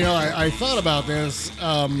infected You know, I thought about this.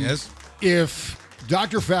 Yes. If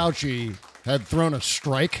Dr. Fauci had thrown a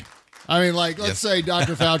strike, I mean, like, let's say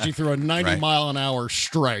Dr. Fauci threw a 90-mile-an-hour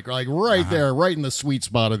strike, like right there, right in the sweet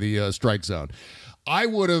spot of the strike zone. I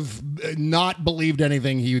would have not believed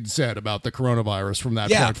anything he'd said about the coronavirus from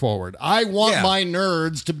that point forward. I want my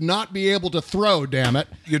nerds to not be able to throw, damn it.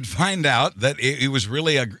 You'd find out that it was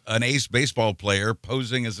really an ace baseball player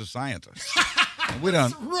posing as a scientist. We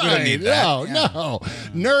don't need that. No.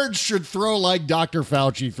 Nerds should throw like Dr.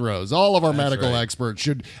 Fauci throws. All of our medical experts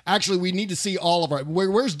should. Actually, we need to see all of our.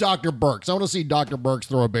 Where's Dr. Birx? I want to see Dr. Birx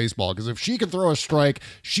throw a baseball, because if she can throw a strike,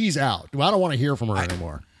 she's out. I don't want to hear from her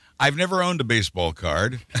anymore. I've never owned a baseball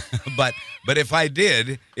card, but if I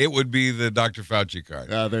did, it would be the Dr. Fauci card.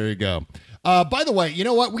 There you go. By the way, you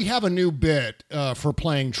know what? We have a new bit for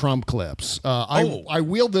playing Trump clips. I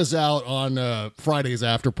wheeled this out on Friday's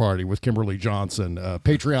after party with Kimberly Johnson.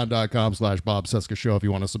 Patreon.com/Bob Cesca Show if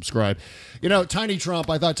you want to subscribe. You know, Tiny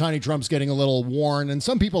Trump, I thought Tiny Trump's getting a little worn, and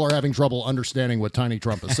some people are having trouble understanding what Tiny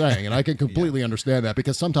Trump is saying, and I can completely understand that,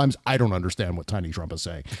 because sometimes I don't understand what Tiny Trump is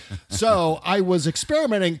saying. So I was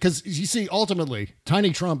experimenting, because you see, ultimately, Tiny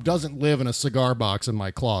Trump doesn't live in a cigar box in my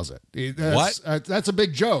closet. That's a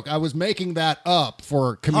big joke. I was making that up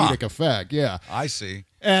for comedic effect. Yeah, I see.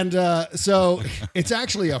 And so it's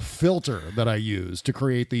actually a filter that I use to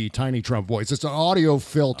create the Tiny Trump voice. It's an audio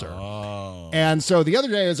filter. And so the other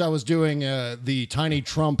day, as I was doing the Tiny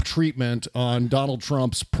Trump treatment on Donald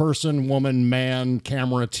Trump's person, woman, man,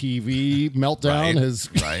 camera, TV meltdown, his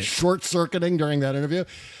short-circuiting during that interview,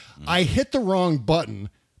 I hit the wrong button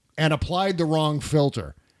and applied the wrong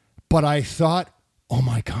filter. But I thought, oh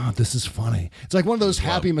my God, this is funny. It's like one of those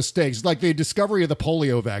happy mistakes. It's like the discovery of the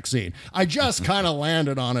polio vaccine. I just kind of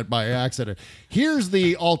landed on it by accident. Here's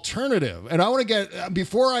the alternative. And I want to get,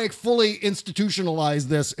 before I fully institutionalize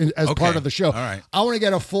this as part of the show, I want to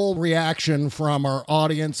get a full reaction from our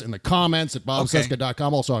audience in the comments at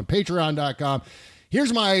bobcesca.com, also on patreon.com.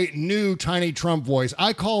 Here's my new Tiny Trump voice.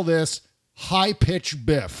 I call this high-pitch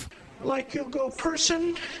Biff. Like you'll go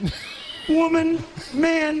person, woman,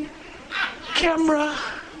 man, camera,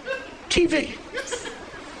 TV.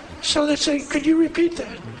 So they say, could you repeat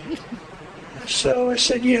that? So I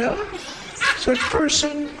said, yeah. So it's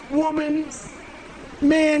person, woman,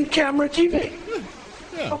 man, camera, TV.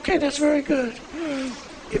 Okay, that's very good.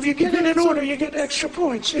 If you get it in order, you get extra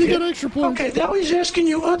points. You get extra points. Okay, now he's asking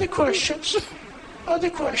you other questions. Other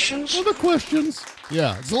questions.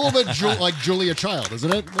 Yeah, it's a little bit like Julia Child,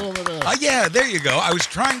 isn't it? A little bit, yeah, there you go. I was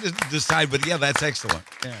trying to decide, but yeah, that's excellent.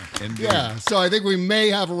 Yeah, so I think we may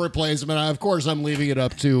have a replacement. Of course, I'm leaving it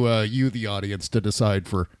up to you, the audience, to decide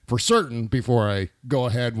for certain before I go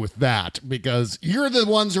ahead with that, because you're the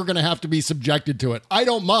ones who are going to have to be subjected to it. I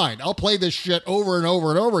don't mind. I'll play this shit over and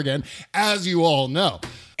over and over again, as you all know.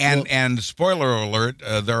 And spoiler alert,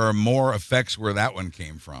 there are more effects where that one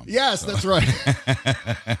came from. Yes, that's right.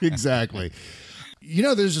 Exactly. You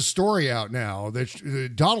know, there's a story out now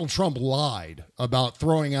that Donald Trump lied about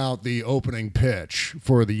throwing out the opening pitch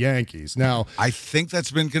for the Yankees. Now, I think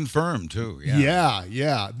that's been confirmed, too.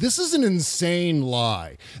 Yeah. This is an insane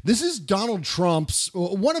lie. This is Donald Trump's,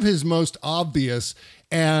 one of his most obvious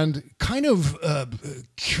and kind of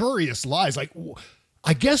curious lies. Like,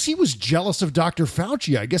 I guess he was jealous of Dr.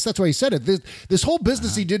 Fauci. I guess that's why he said it. This whole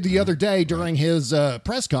business he did the other day during his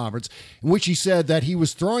press conference, in which he said that he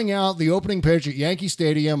was throwing out the opening pitch at Yankee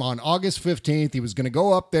Stadium on August 15th. He was going to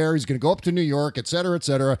go up there. He's going to go up to New York, et cetera, et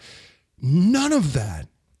cetera. None of that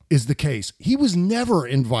is the case. He was never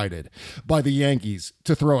invited by the Yankees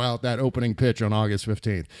to throw out that opening pitch on August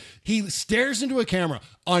 15th. He stares into a camera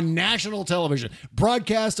on national television,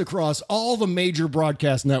 broadcast across all the major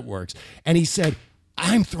broadcast networks, and he said,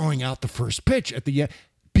 I'm throwing out the first pitch at the end.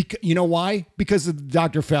 You know why? Because of the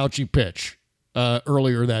Dr. Fauci pitch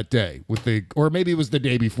earlier that day, or maybe it was the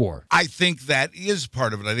day before. I think that is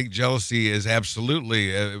part of it. I think jealousy is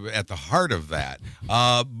absolutely at the heart of that.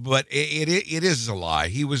 But it is a lie.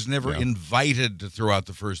 He was never invited to throw out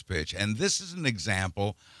the first pitch. And this is an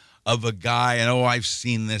example of a guy, and I've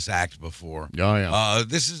seen this act before.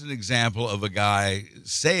 This is an example of a guy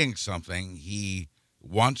saying something he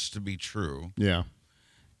wants to be true. Yeah.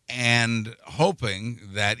 And hoping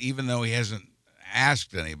that even though he hasn't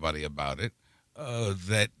asked anybody about it,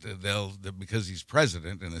 that because he's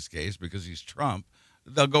president in this case, because he's Trump,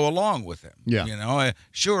 they'll go along with him. Yeah.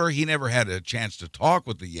 Sure, he never had a chance to talk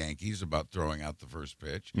with the Yankees about throwing out the first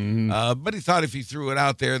pitch, but he thought if he threw it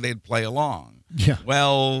out there, they'd play along. Yeah.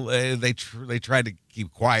 Well, they tried to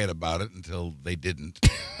keep quiet about it until they didn't,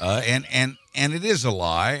 and it is a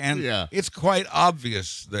lie, and it's quite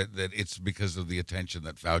obvious that it's because of the attention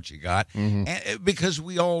that Fauci got, and because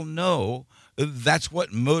we all know that's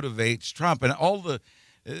what motivates Trump, and all the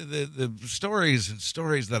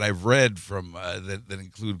stories that I've read from that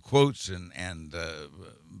include quotes and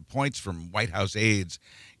points from White House aides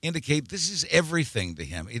indicate this is everything to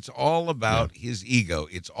him. It's all about his ego.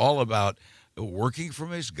 It's all about working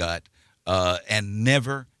from his gut and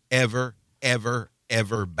never, ever, ever,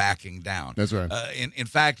 ever backing down. That's right. In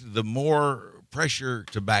fact, the more pressure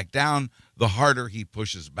to back down, the harder he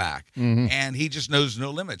pushes back, and he just knows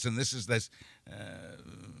no limits. And this is this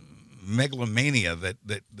megalomania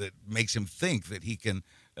that makes him think that he can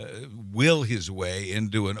will his way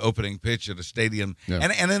into an opening pitch at a stadium.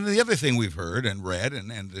 And then the other thing we've heard and read,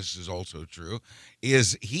 and this is also true,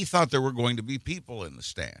 is he thought there were going to be people in the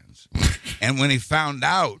stands. And when he found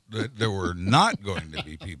out that there were not going to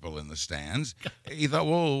be people in the stands, he thought,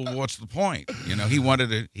 well, what's the point? He wanted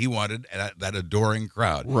that adoring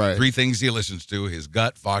crowd. Right. 3 things he listens to: his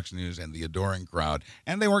gut, Fox News, and the adoring crowd.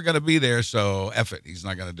 And they weren't going to be there, so F it. He's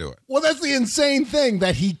not going to do it. Well, that's the insane thing,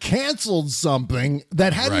 that he canceled something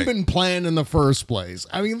that hadn't been planned in the first place.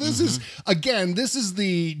 I mean, this is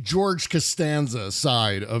the George Costanza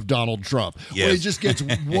side of Donald Trump, where he just gets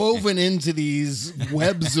woven into these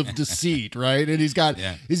webs of deceit, right? And he's got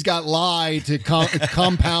lie to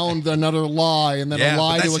compound another lie, and then a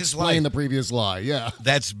lie to explain the previous lie. Yeah,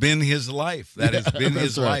 that's been his life. That has been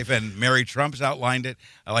his life, and Mary Trump's outlined it.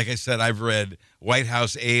 Like I said, I've read White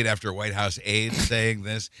House aide after White House aide saying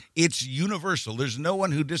this. It's universal. There's no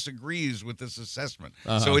one who disagrees with this assessment.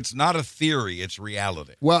 So it's not a theory, it's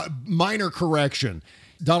reality. Well, minor correction.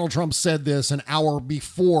 Donald Trump said this an hour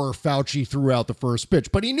before Fauci threw out the first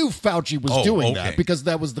pitch, but he knew Fauci was doing that because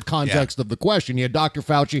that was the context of the question. You had Dr.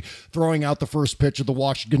 Fauci throwing out the first pitch of the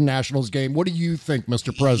Washington Nationals game. What do you think,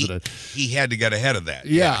 Mr. President? He had to get ahead of that.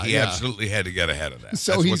 He absolutely had to get ahead of that.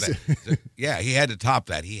 So he had to top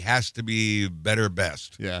that. He has to be better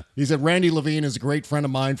best. Yeah. He said, Randy Levine is a great friend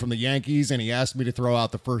of mine from the Yankees, and he asked me to throw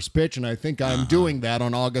out the first pitch, and I think I'm doing that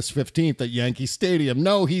on August 15th at Yankee Stadium.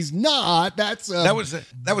 No, he's not.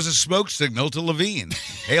 That was a smoke signal to Levine.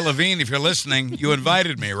 Hey, Levine, if you're listening, you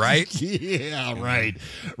invited me, right? Yeah, right.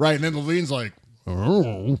 Right. And then Levine's like,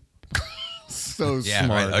 oh, so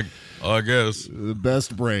smart. Right. I guess. The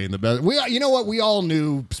best brain, the best. You know what? We all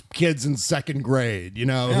knew kids in second grade,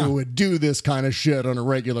 who would do this kind of shit on a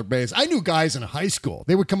regular basis. I knew guys in high school.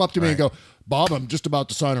 They would come up to me and go, Bob, I'm just about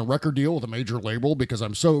to sign a record deal with a major label because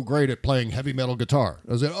I'm so great at playing heavy metal guitar.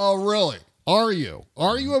 I said, oh, really? Are you?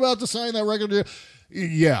 Are you about to sign that record deal?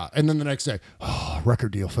 Yeah. And then the next day,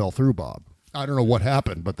 record deal fell through, Bob. I don't know what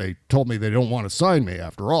happened, but they told me they don't want to sign me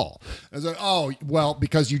after all. I said, oh, well,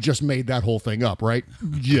 because you just made that whole thing up, right?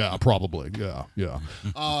 Yeah, probably. Yeah.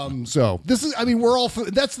 So this is,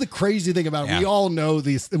 that's the crazy thing about it. We all know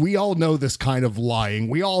this kind of lying.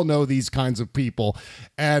 We all know these kinds of people.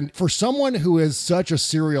 And for someone who is such a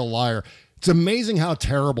serial liar, it's amazing how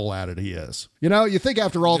terrible at it he is. You think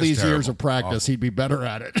after all these years of practice, he'd be better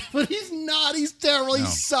at it. But he's not. He's terrible. No. He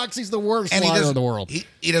sucks. He's the worst liar in the world.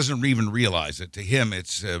 He doesn't even realize it. To him,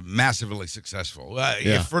 it's massively successful.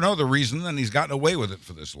 If for no other reason than he's gotten away with it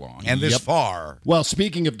for this long and this far. Well,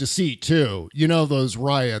 speaking of deceit, too, those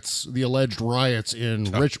riots, the alleged riots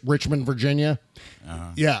in Richmond, Virginia?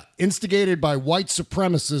 Yeah, instigated by white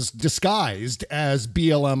supremacists disguised as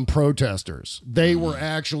BLM protesters. They were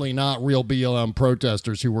actually not real BLM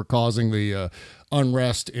protesters who were causing the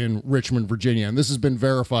unrest in Richmond, Virginia. And this has been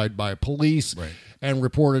verified by police and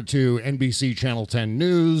reported to NBC Channel 10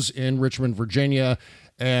 News in Richmond, Virginia.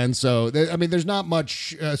 And so, there's not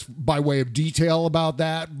much by way of detail about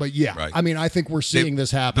that. But I think we're seeing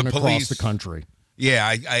this happen across the country. Yeah,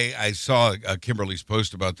 I saw Kimberly's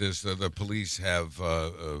post about this. The police have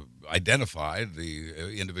identified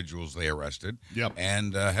the individuals they arrested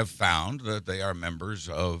and have found that they are members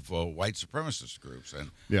of white supremacist groups.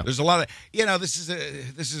 And there's a lot of, this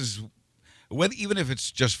is even if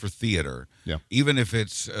it's just for theater, even if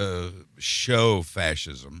it's show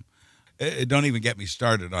fascism, don't even get me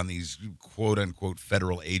started on these quote unquote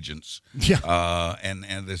federal agents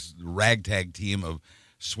and this ragtag team of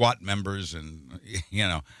SWAT members and,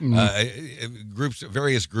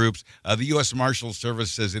 various groups. The U.S. Marshal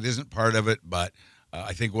Service says it isn't part of it, but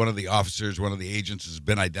I think one of the agents has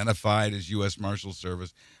been identified as U.S. Marshal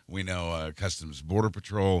Service. We know Customs Border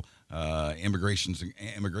Patrol immigration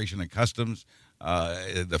and customs,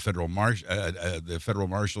 the federal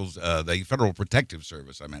marshals, the Federal Protective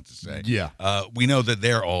Service, I meant to say. Yeah. We know that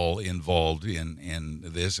they're all involved in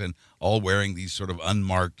this and all wearing these sort of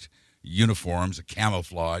unmarked uniforms, a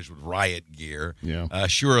camouflage with riot gear. Yeah.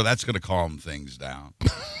 Sure, that's going to calm things down.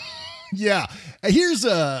 Yeah. Here's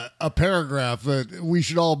a paragraph that we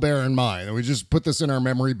should all bear in mind. And we just put this in our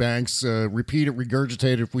memory banks, repeat it,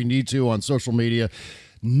 regurgitate it if we need to on social media.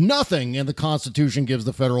 Nothing in the Constitution gives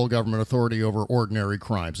the federal government authority over ordinary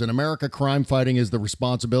crimes. In America, crime fighting is the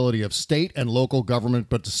responsibility of state and local government,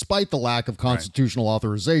 but despite the lack of constitutional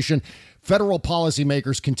authorization, federal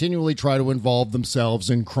policymakers continually try to involve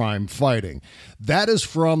themselves in crime fighting. That is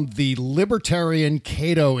from the Libertarian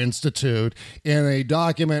Cato Institute in a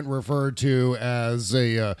document referred to as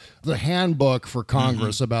the Handbook for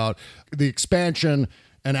Congress about the expansion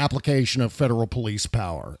and application of federal police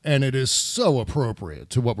power. And it is so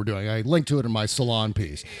appropriate to what we're doing. I linked to it in my Salon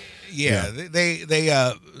piece. Yeah.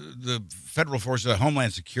 The federal forces,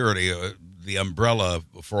 Homeland Security, the umbrella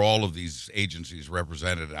for all of these agencies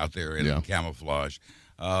represented out there in camouflage.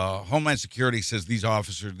 Homeland Security says these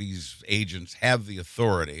officers, these agents have the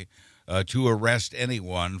authority to arrest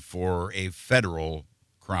anyone for a federal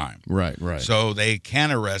crime. Right. So they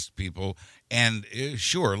can arrest people. And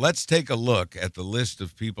sure, let's take a look at the list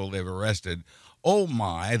of people they've arrested. Oh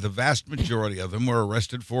my, the vast majority of them were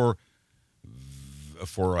arrested for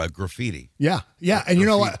graffiti. Yeah, and you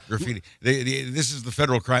know what? Graffiti. This is the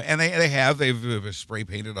federal crime, and they've spray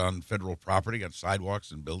painted on federal property, on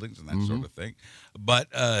sidewalks and buildings and that sort of thing. But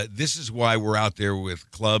this is why we're out there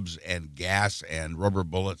with clubs and gas and rubber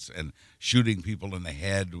bullets and shooting people in the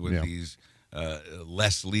head with these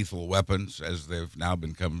less lethal weapons, as they've now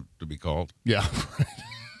come to be called. Yeah.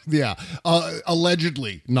 Yeah,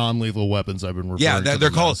 allegedly non-lethal weapons. I've been referring to they're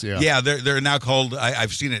called. Yeah, they're now called.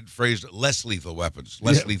 I've seen it phrased less lethal weapons.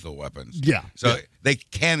 Lethal weapons. Yeah, so they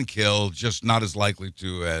can kill, just not as likely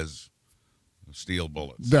to as steel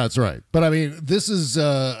bullets. That's right. But I mean, this is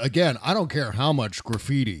again, I don't care how much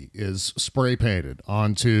graffiti is spray painted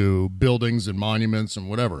onto buildings and monuments and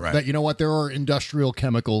whatever. Right. That, you know what, there are industrial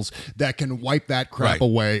chemicals that can wipe that crap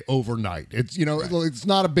away overnight. It's, it's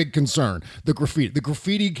not a big concern. The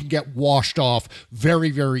graffiti can get washed off very,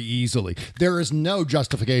 very easily. There is no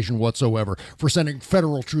justification whatsoever for sending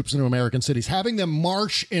federal troops into American cities, having them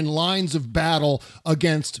march in lines of battle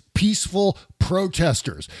against peaceful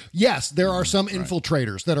protesters. Yes, there are some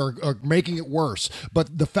infiltrators that are making it worse,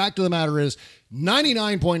 but the fact of the matter is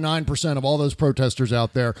 99.9% of all those protesters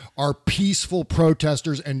out there are peaceful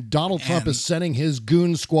protesters, and Donald Trump is sending his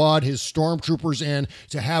goon squad, his stormtroopers in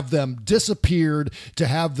to have them disappeared, to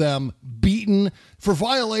have them beaten for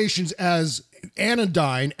violations as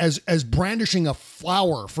anodyne as brandishing a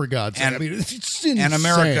flower, for God's sake. I mean, it's insane. And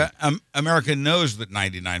America knows that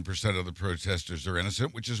 99% of the protesters are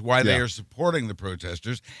innocent, which is why they are supporting the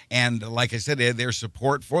protesters. And like I said, their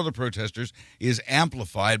support for the protesters is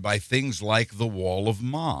amplified by things like the Wall of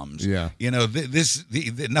Moms. Yeah.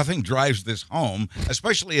 Nothing drives this home,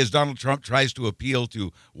 especially as Donald Trump tries to appeal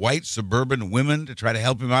to white suburban women to try to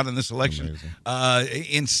help him out in this election.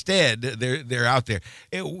 Instead, they're out there.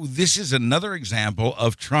 This is another example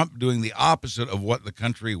of Trump doing the opposite of what the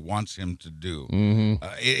country wants him to do.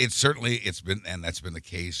 It's been, and that's been the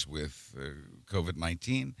case with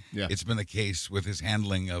COVID-19. Yeah. It's been the case with his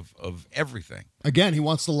handling of everything. Again, he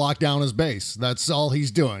wants to lock down his base. That's all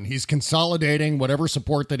he's doing. He's consolidating whatever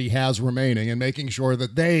support that he has remaining and making sure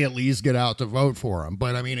that they at least get out to vote for him.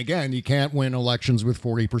 But I mean, again, you can't win elections with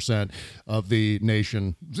 40% of the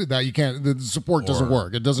nation. That you can't. The support doesn't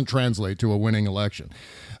work. It doesn't translate to a winning election.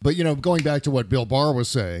 But, going back to what Bill Barr was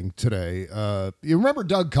saying today, you remember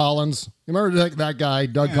Doug Collins? You remember that guy,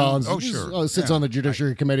 Doug Collins? Oh, sure. Sits on the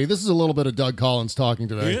Judiciary Committee. This is a little bit of Doug Collins talking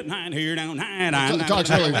today. Talks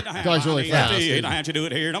really fast.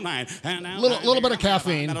 Little bit of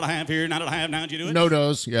caffeine. No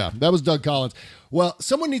dose. Yeah, that was Doug Collins. Well,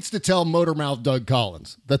 someone needs to tell Motormouth Doug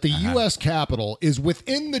Collins that the U.S. Capitol is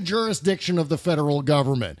within the jurisdiction of the federal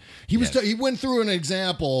government. He went through an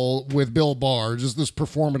example with Bill Barr, just this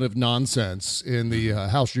performative nonsense in the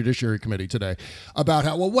House Judiciary Committee today about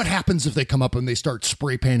how, what happens if they come up and they start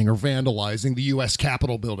spray painting or vandalizing the U.S.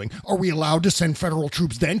 Capitol building? Are we allowed to send federal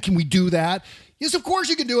troops then? Can we do that? Yes, of course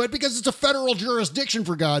you can do it because it's a federal jurisdiction,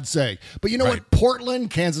 for God's sake. But you know Right. what? Portland,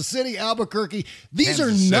 Kansas City, Albuquerque, these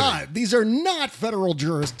are not federal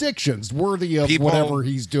jurisdictions worthy of whatever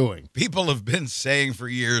he's doing. People have been saying for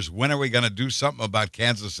years, when are we going to do something about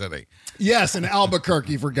Kansas City? Yes, and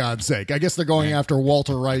Albuquerque, for God's sake. I guess they're going after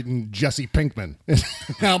Walter Wright and Jesse Pinkman.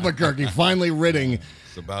 Albuquerque, finally ridding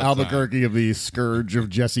Albuquerque of the scourge of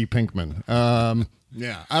Jesse Pinkman.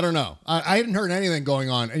 Yeah, I don't know. I hadn't heard anything going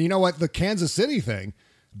on. And you know what? The Kansas City thing,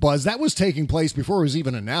 Buzz, that was taking place before it was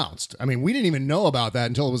even announced. I mean, we didn't even know about that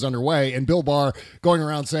until it was underway. And Bill Barr going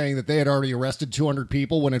around saying that they had already arrested 200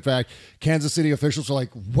 people when, in fact, Kansas City officials are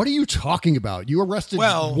like, what are you talking about? You arrested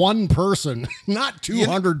one person, not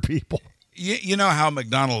 200 people. You know how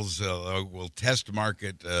McDonald's will test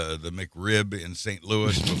market the McRib in St.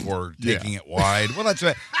 Louis before taking it wide? Well, that's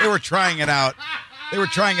right. They were trying it out. They were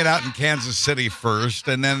trying it out in Kansas City first,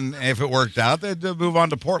 and then if it worked out, they'd move on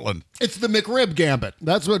to Portland. It's the McRib gambit.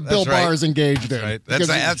 That's what Bill Barr is engaged in. Right.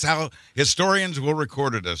 That's how historians will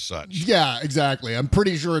record it as such. Yeah, exactly. I'm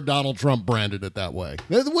pretty sure Donald Trump branded it that way.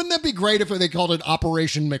 Wouldn't that be great if they called it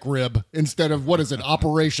Operation McRib instead of, what is it,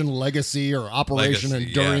 Operation Legacy or Operation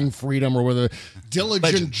Enduring Freedom or whether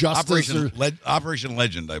Diligent Justice? Operation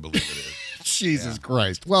Legend, I believe it is. Jesus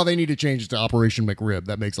Christ. Well, they need to change it to Operation McRib.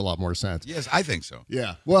 That makes a lot more sense. Yes, I think so.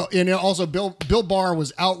 Yeah. Well, and also Bill Barr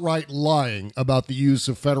was outright lying about the use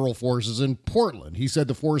of federal forces in Portland. He said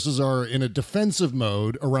the forces are in a defensive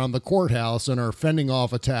mode around the courthouse and are fending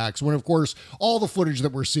off attacks, when, of course, all the footage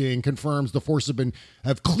that we're seeing confirms the forces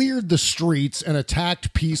have cleared the streets and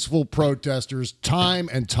attacked peaceful protesters time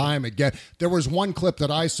and time again. There was one clip that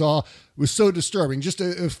I saw was so disturbing. Just a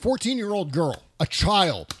 14-year-old girl, a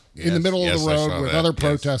child, in the middle of the road with other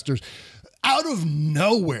protesters. Out of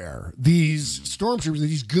nowhere, these stormtroopers,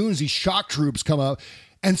 these goons, these shock troops come up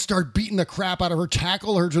and start beating the crap out of her,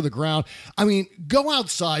 tackle her to the ground. I mean, go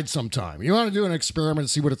outside sometime. You want to do an experiment and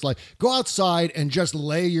see what it's like. Go outside and just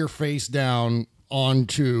lay your face down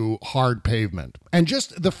onto hard pavement. And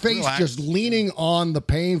just the face just leaning on the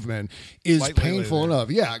pavement is painful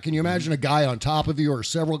enough. Yeah. Can you imagine a guy on top of you or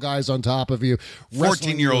several guys on top of you?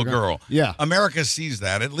 14-year-old girl. Yeah. America sees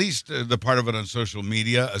that, at least the part of it on social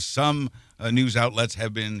media. Some news outlets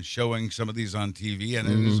have been showing some of these on TV, and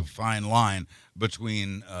it is a fine line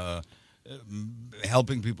between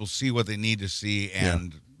helping people see what they need to see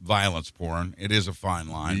and violence porn. It is a fine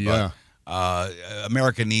line. Yeah. But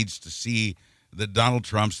America needs to see that Donald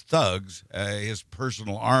Trump's thugs, his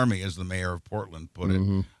personal army, as the mayor of Portland put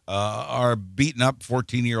it, are beating up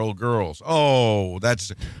 14-year-old girls. Oh,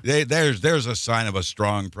 there's a sign of a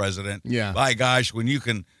strong president. Yeah. By gosh, when you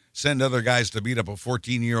can send other guys to beat up a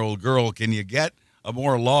 14-year-old girl, can you get a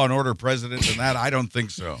more law and order president than that? I don't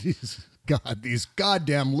think so. God, these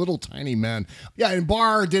goddamn little tiny men. Yeah, and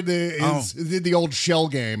Barr did the old shell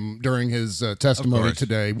game during his testimony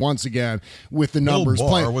today, once again, with the numbers. Bill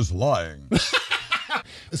Barr was lying.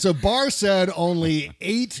 So Barr said only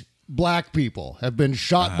 8 black people have been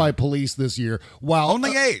shot by police this year, while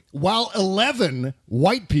only 8, while 11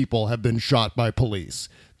 white people have been shot by police.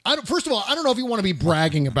 First of all, I don't know if you want to be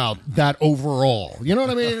bragging about that overall. You know what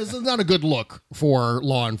I mean? It's not a good look for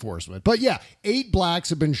law enforcement. But yeah, 8 blacks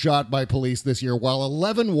have been shot by police this year, while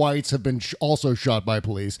 11 whites have been also shot by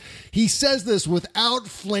police. He says this without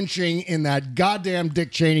flinching in that goddamn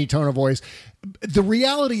Dick Cheney tone of voice. The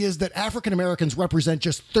reality is that African Americans represent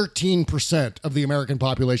just 13% of the American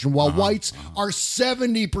population, while whites are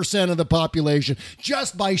 70% of the population.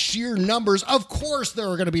 Just by sheer numbers, of course there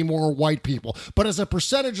are going to be more white people, but as a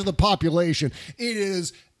percentage of the population, it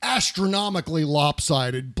is astronomically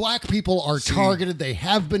lopsided. Black people are targeted. They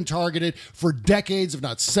have been targeted for decades, if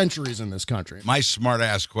not centuries, in this country. My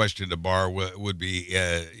smart-ass question to Barr would be,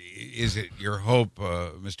 is it your hope,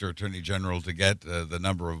 Mr. Attorney General, to get the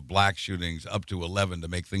number of black shootings up to 11 to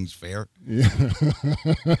make things fair? Yeah.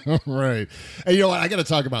 Right. And you know what? I got to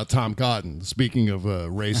talk about Tom Cotton. Speaking of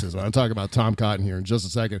racism, I'll talk about Tom Cotton here in just a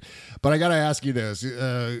second. But I got to ask you this.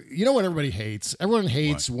 You know what everybody hates? Everyone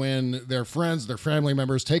hates when their friends, their family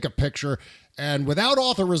members take a picture and without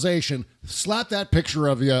authorization, slap that picture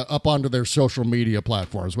of you up onto their social media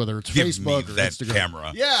platforms, whether it's Facebook or that Instagram.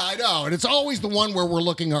 Camera. Yeah, I know. And it's always the one where we're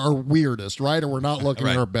looking our weirdest, right? Or we're not looking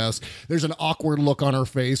our best. There's an awkward look on our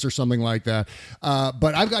face or something like that.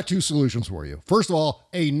 But I've got 2 solutions for you. First of all,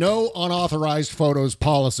 a no unauthorized photos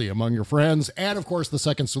policy among your friends. And of course, the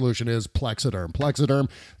second solution is Plexiderm. Plexiderm,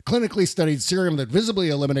 clinically studied serum that visibly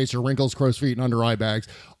eliminates your wrinkles, crow's feet, and under eye bags,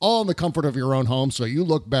 all in the comfort of your own home so you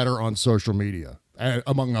look better on social media.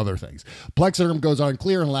 among other things. Plexiderm goes on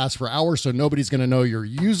clear and lasts for hours, so nobody's going to know you're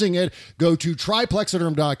using it. Go to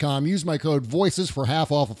tryplexiderm.com. Use my code VOICES for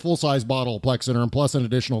half off a full-size bottle of Plexiderm plus an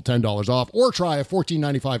additional $10 off, or try a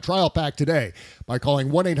 $14.95 trial pack today by calling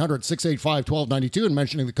 1-800-685-1292 and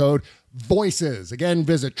mentioning the code VOICES. Again,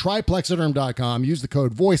 visit tryplexiderm.com. Use the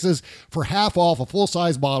code VOICES for half off a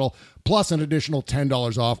full-size bottle plus an additional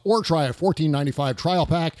 $10 off, or try a $14.95 trial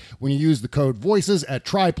pack when you use the code VOICES at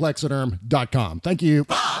tryplexiderm.com. Thank you.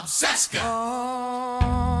 Bob Cesca.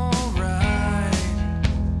 All right.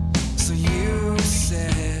 So you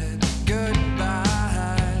said goodbye.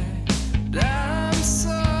 I'm so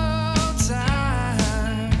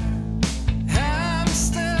tired. I'm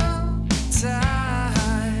still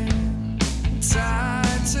tied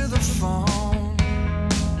to the phone.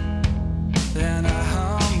 And I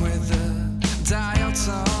hum with the dial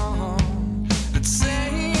tone. That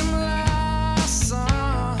same last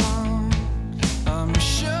song. I'm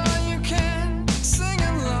sure you can sing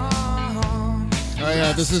along. Oh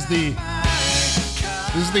yeah, this is the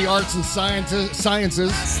arts and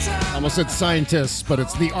sciences. I almost said scientists, but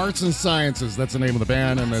it's the Arts and Sciences. That's the name of the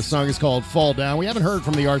band, and the song is called Fall Down. We haven't heard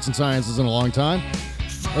from the Arts and Sciences in a long time,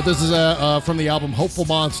 but this is from the album Hopeful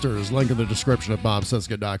Monsters. Link in the description at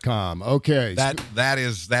bobcesca.com. Okay. That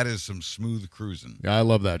is some smooth cruising. Yeah, I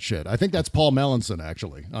love that shit. I think that's Paul Melanson,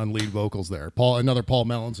 actually, on lead vocals there. Another Paul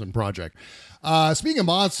Melanson project. Speaking of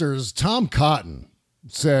monsters, Tom Cotton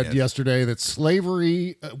said yesterday that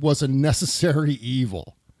slavery was a necessary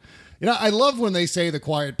evil. You know, I love when they say the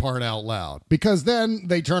quiet part out loud, because then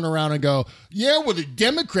they turn around and go, yeah, well, the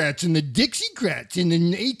Democrats and the Dixiecrats in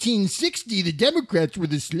 1860, the Democrats were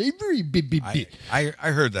the slavery. I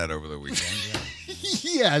heard that over the weekend. Yeah.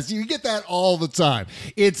 Yes, you get that all the time.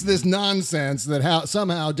 It's this nonsense that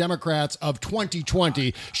somehow Democrats of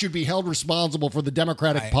 2020 should be held responsible for the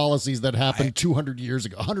Democratic policies that happened 200 years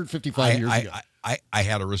ago, 155 years ago. I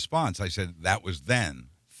had a response. I said, that was then.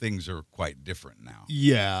 Things are quite different now.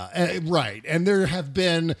 Yeah, right. And there have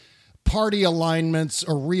been party alignments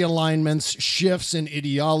or realignments, shifts in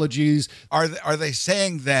ideologies. Are they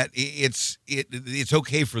saying that it's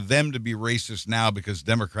okay for them to be racist now because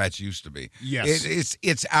Democrats used to be? Yes.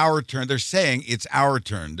 It's our turn. They're saying it's our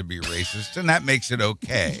turn to be racist, and that makes it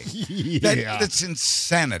okay. Yeah. That's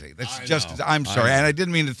insanity. I'm sorry, and I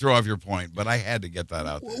didn't mean to throw off your point, but I had to get that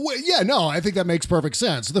out there. Well, yeah, no, I think that makes perfect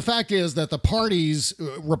sense. The fact is that the parties,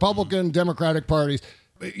 Republican, Democratic parties,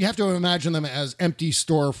 you have to imagine them as empty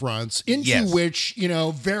storefronts into which,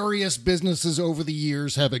 various businesses over the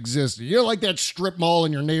years have existed. Like that strip mall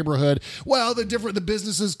in your neighborhood. Well, the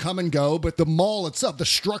businesses come and go, but the mall itself, the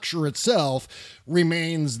structure itself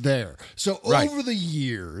remains there. So over the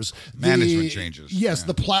years, management changes. Yes,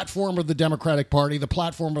 the platform of the Democratic Party, the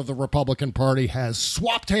platform of the Republican Party has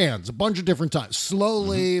swapped hands a bunch of different times,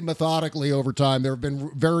 slowly, methodically over time. There have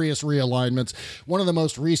been various realignments. One of the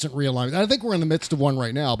most recent realignments, I think we're in the midst of one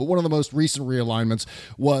right now, but one of the most recent realignments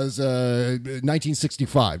was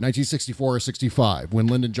 1964 or 65, when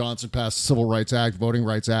Lyndon Johnson passed the Civil Rights Act, Voting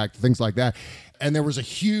Rights Act, things like that. And there was a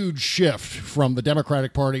huge shift from the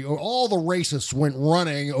Democratic Party. All the racists went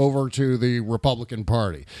running over to the Republican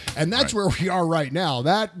Party. And that's where we are right now.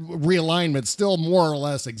 That realignment still more or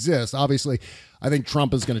less exists. Obviously, I think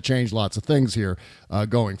Trump is going to change lots of things here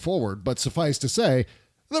going forward. But suffice to say,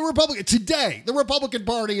 the Republican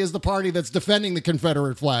Party is the party that's defending the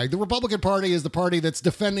Confederate flag. The Republican Party is the party that's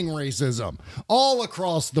defending racism all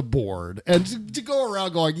across the board. And to go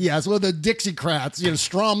around going, yes, well, the Dixiecrats,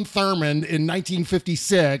 Strom Thurmond in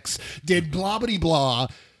 1956 did blah, blah, blah.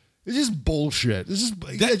 It's just bullshit.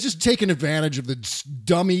 It's just taking advantage of the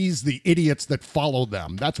dummies, the idiots that follow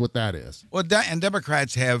them. That's what that is. Well, and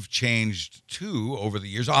Democrats have changed, too, over the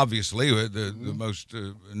years. Obviously, the most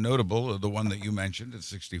notable, the one that you mentioned at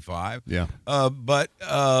 65. Yeah. But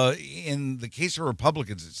in the case of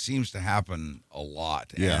Republicans, it seems to happen a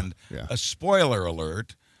lot. Yeah. And a spoiler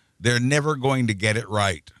alert, they're never going to get it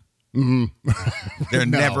right. Mm-hmm. They're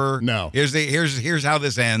never. No. Here's how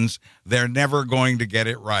this ends. They're never going to get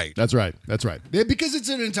it right. That's right. Because it's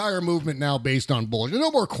an entire movement now based on bullshit.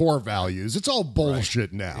 No more core values. It's all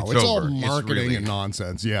bullshit now. It's all marketing and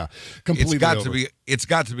nonsense. Yeah, completely. It's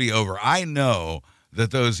got to be over. I know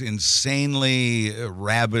that those insanely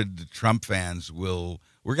rabid Trump fans we're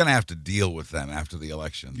going to have to deal with them after the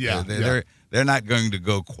election. Yeah, they're not going to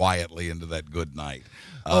go quietly into that good night.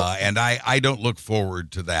 And I don't look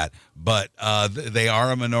forward to that. But they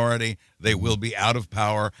are a minority. They will be out of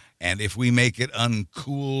power. And if we make it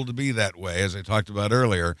uncool to be that way, as I talked about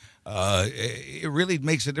earlier, it really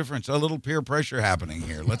makes a difference. A little peer pressure happening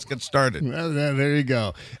here. Let's get started. There you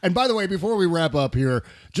go. And by the way, before we wrap up here,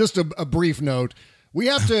 just a brief note. We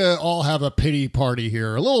have to all have a pity party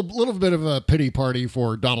here. A little bit of a pity party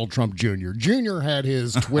for Donald Trump Jr. Jr. had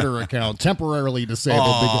his Twitter account temporarily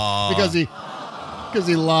disabled because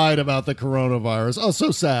he lied about the coronavirus. Oh,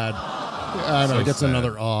 so sad. I know, he gets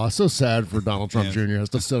another awe. So sad for Donald Trump Jr. Has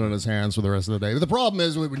to sit on his hands for the rest of the day. But the problem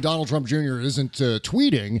is when Donald Trump Jr. isn't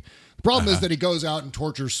tweeting, the problem is that he goes out and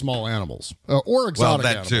tortures small animals or exotic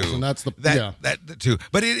animals. Too. And that's that too.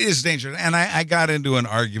 But it is dangerous. And I got into an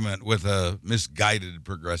argument with a misguided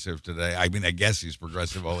progressive today. I mean, I guess he's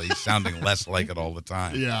progressive, although he's sounding less like it all the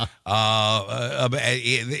time. Yeah.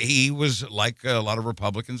 He was like a lot of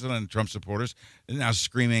Republicans and Trump supporters now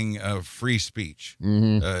screaming free speech.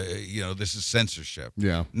 Mm-hmm. This is censorship.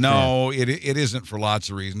 Yeah. No, it isn't for lots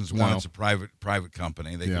of reasons. One, No. it's a private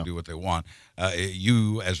company. They can do what they want.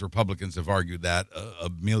 You, as Republicans, have argued that a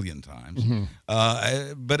million times.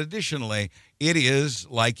 Mm-hmm. But additionally, it is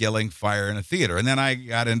like yelling fire in a theater. And then I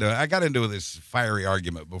got into this fiery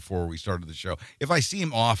argument before we started the show. If I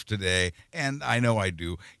seem off today, and I know I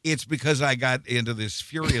do, it's because I got into this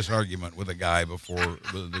furious argument with a guy before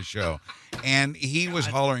the show. And he was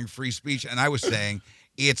hollering free speech, and I was saying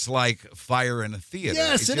it's like fire in a theater.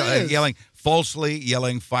 Yes, it is. Falsely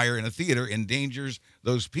yelling fire in a theater endangers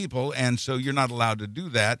those people, and so you're not allowed to do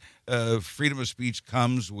that. Freedom of speech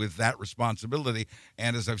comes with that responsibility,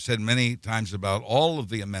 and as I've said many times about all of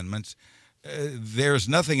the amendments, there's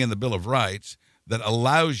nothing in the Bill of Rights that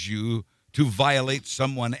allows you to violate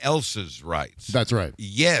someone else's rights. That's right.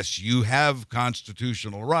 Yes, you have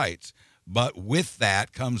constitutional rights, but with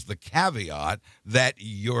that comes the caveat that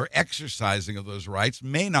your exercising of those rights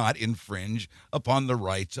may not infringe upon the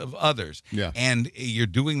rights of others. Yeah. And you're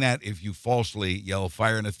doing that if you falsely yell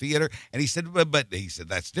fire in a theater. And he said, but he said,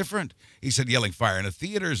 that's different. He said, yelling fire in a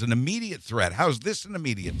theater is an immediate threat. How's this an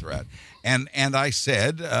immediate threat? And I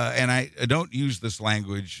said, and I don't use this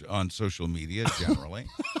language on social media generally.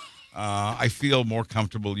 I feel more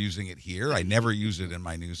comfortable using it here. I never use it in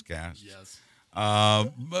my newscasts. Yes.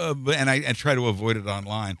 And I try to avoid it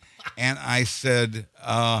online. And I said,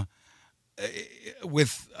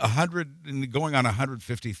 with going on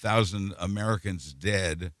 150,000 Americans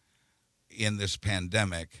dead in this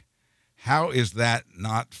pandemic, how is that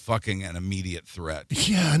not fucking an immediate threat?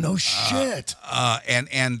 Yeah, no shit.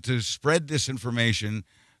 And to spread disinformation,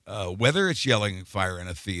 whether it's yelling fire in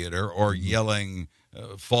a theater or yelling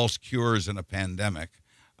false cures in a pandemic,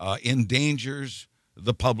 endangers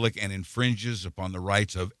the public and infringes upon the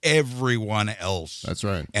rights of everyone else. That's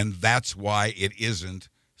right. And that's why it isn't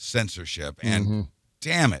censorship. And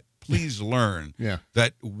damn it, please learn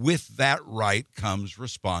that with that right comes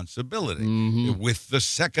responsibility. With the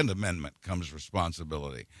Second Amendment comes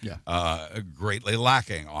responsibility. Greatly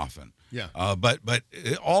lacking often. But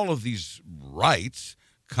all of these rights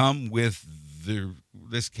come with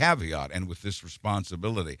this caveat and with this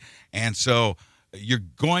responsibility. And so you're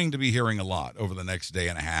going to be hearing a lot over the next day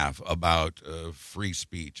and a half about free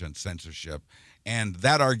speech and censorship. And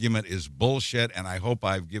that argument is bullshit, and I hope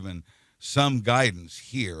I've given some guidance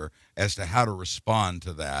here as to how to respond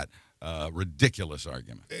to that ridiculous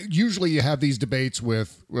argument. Usually you have these debates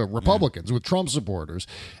with Republicans, with Trump supporters,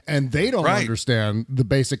 and they don't understand the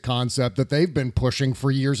basic concept that they've been pushing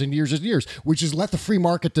for years and years and years, which is let the free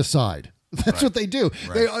market decide. That's what they do.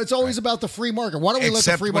 It's always about the free market. Why don't we let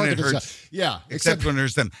the free market decide? Yeah, except when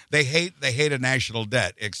it's them. They hate a national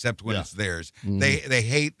debt, except when it's theirs. They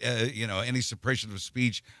hate any suppression of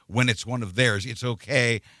speech when it's one of theirs. It's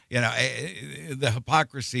okay. The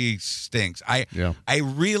hypocrisy stinks. I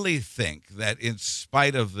really think that in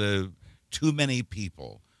spite of the too many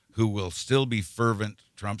people who will still be fervent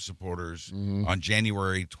Trump supporters on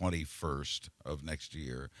January 21st of next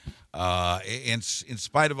year. In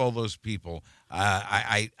spite of all those people,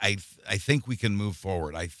 I think we can move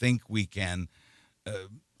forward. I think we can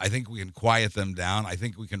quiet them down. I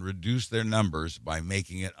think we can reduce their numbers by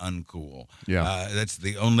making it uncool. That's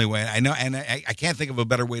the only way. I know, and I can't think of a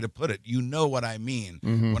better way to put it. You know what I mean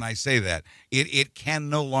when I say that. It can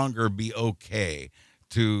no longer be okay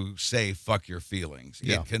to say fuck your feelings.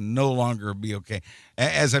 It can no longer be okay.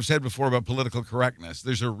 As I've said before about political correctness,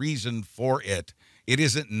 there's a reason for it. It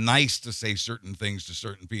isn't nice to say certain things to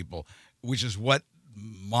certain people, which is what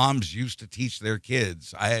moms used to teach their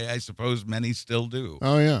kids. I suppose many still do.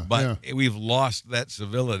 Oh, yeah. But we've lost that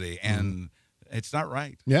civility, and it's not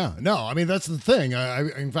right. Yeah, no, I mean, that's the thing.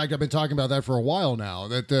 In fact, I've been talking about that for a while now,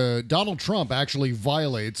 that Donald Trump actually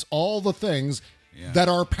violates all the things that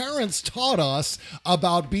our parents taught us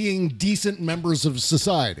about being decent members of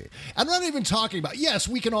society. I'm not even talking about, yes,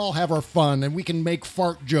 we can all have our fun and we can make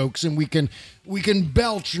fart jokes and we can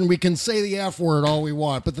belch and we can say the F word all we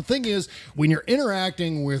want. But the thing is, when you're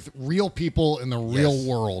interacting with real people in the real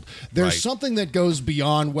world, there's something that goes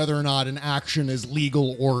beyond whether or not an action is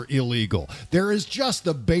legal or illegal. There is just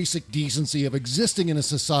the basic decency of existing in a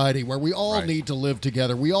society where we all need to live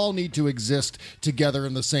together. We all need to exist together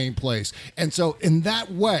in the same place. And so in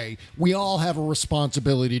that way, we all have a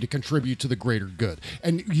responsibility to contribute to the greater good.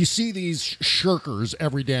 And you see these shirkers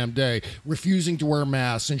every damn day refusing to wear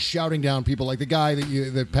masks and shouting down people like the guy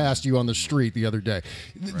that passed you on the street the other day.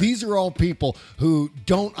 These are all people who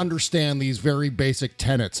don't understand these very basic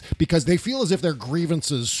tenets because they feel as if their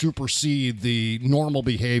grievances supersede the normal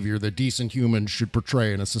behavior that decent humans should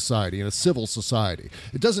portray in a society, in a civil society.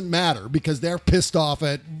 It doesn't matter because they're pissed off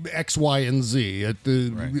at X, Y, and Z, at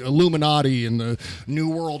the Illuminati and the New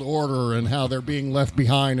World Order and how they're being left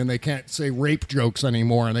behind and they can't say rape jokes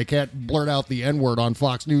anymore and they can't blurt out the N-word on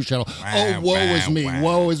Fox News Channel.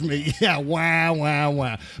 Woe is me. Yeah,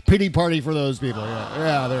 wow. Pity party for those people.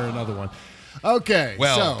 Yeah, they're another one. Okay,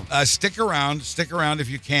 well, stick around if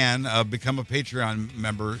you can. Become a Patreon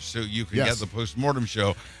member so you can get the Postmortem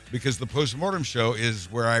Show, because the Postmortem Show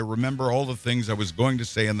is where I remember all the things I was going to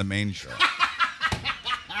say in the main show.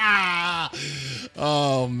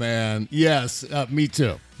 Oh, man. Yes, me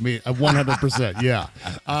too. Me, 100%, yeah.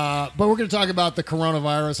 But we're going to talk about the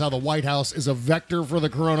coronavirus, how the White House is a vector for the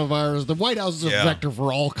coronavirus. The White House is a vector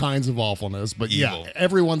for all kinds of awfulness. But Evil.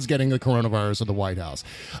 everyone's getting the coronavirus at the White House.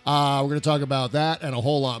 We're going to talk about that and a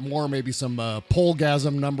whole lot more, maybe some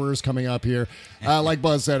pollgasm numbers coming up here. Like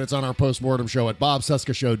Buzz said, it's on our Postmortem Show at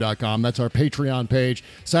bobcescashow.com. That's our Patreon page.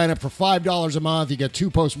 Sign up for $5 a month. You get 2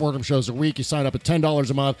 Postmortem Shows a week. You sign up at $10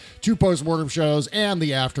 a month, 2 Postmortem Shows, and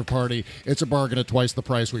the after party. It's a bargain at twice the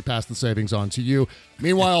price. We pass the savings on to you.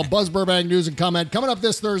 Meanwhile, Buzz Burbank news and comment coming up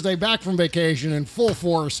this Thursday, back from vacation in full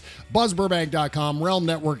force. BuzzBurbank.com,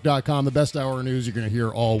 RealmNetwork.com, the best hour of news you're going to hear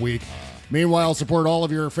all week. Meanwhile, support all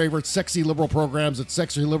of your favorite sexy liberal programs at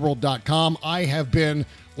sexyliberal.com. I have been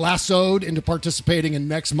lassoed into participating in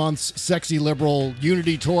next month's Sexy Liberal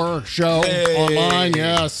Unity Tour show online.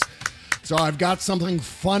 Yes. So I've got something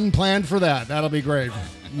fun planned for that. That'll be great.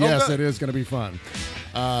 Yes, it is going to be fun.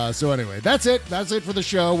 So anyway, that's it. That's it for the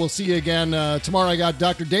show. We'll see you again tomorrow. I got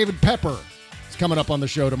Dr. David Pepper. He's coming up on the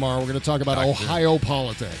show tomorrow. We're going to talk about Ohio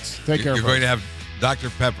politics. Take care. You're going to have Dr.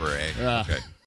 Pepper, eh? Yeah. Okay.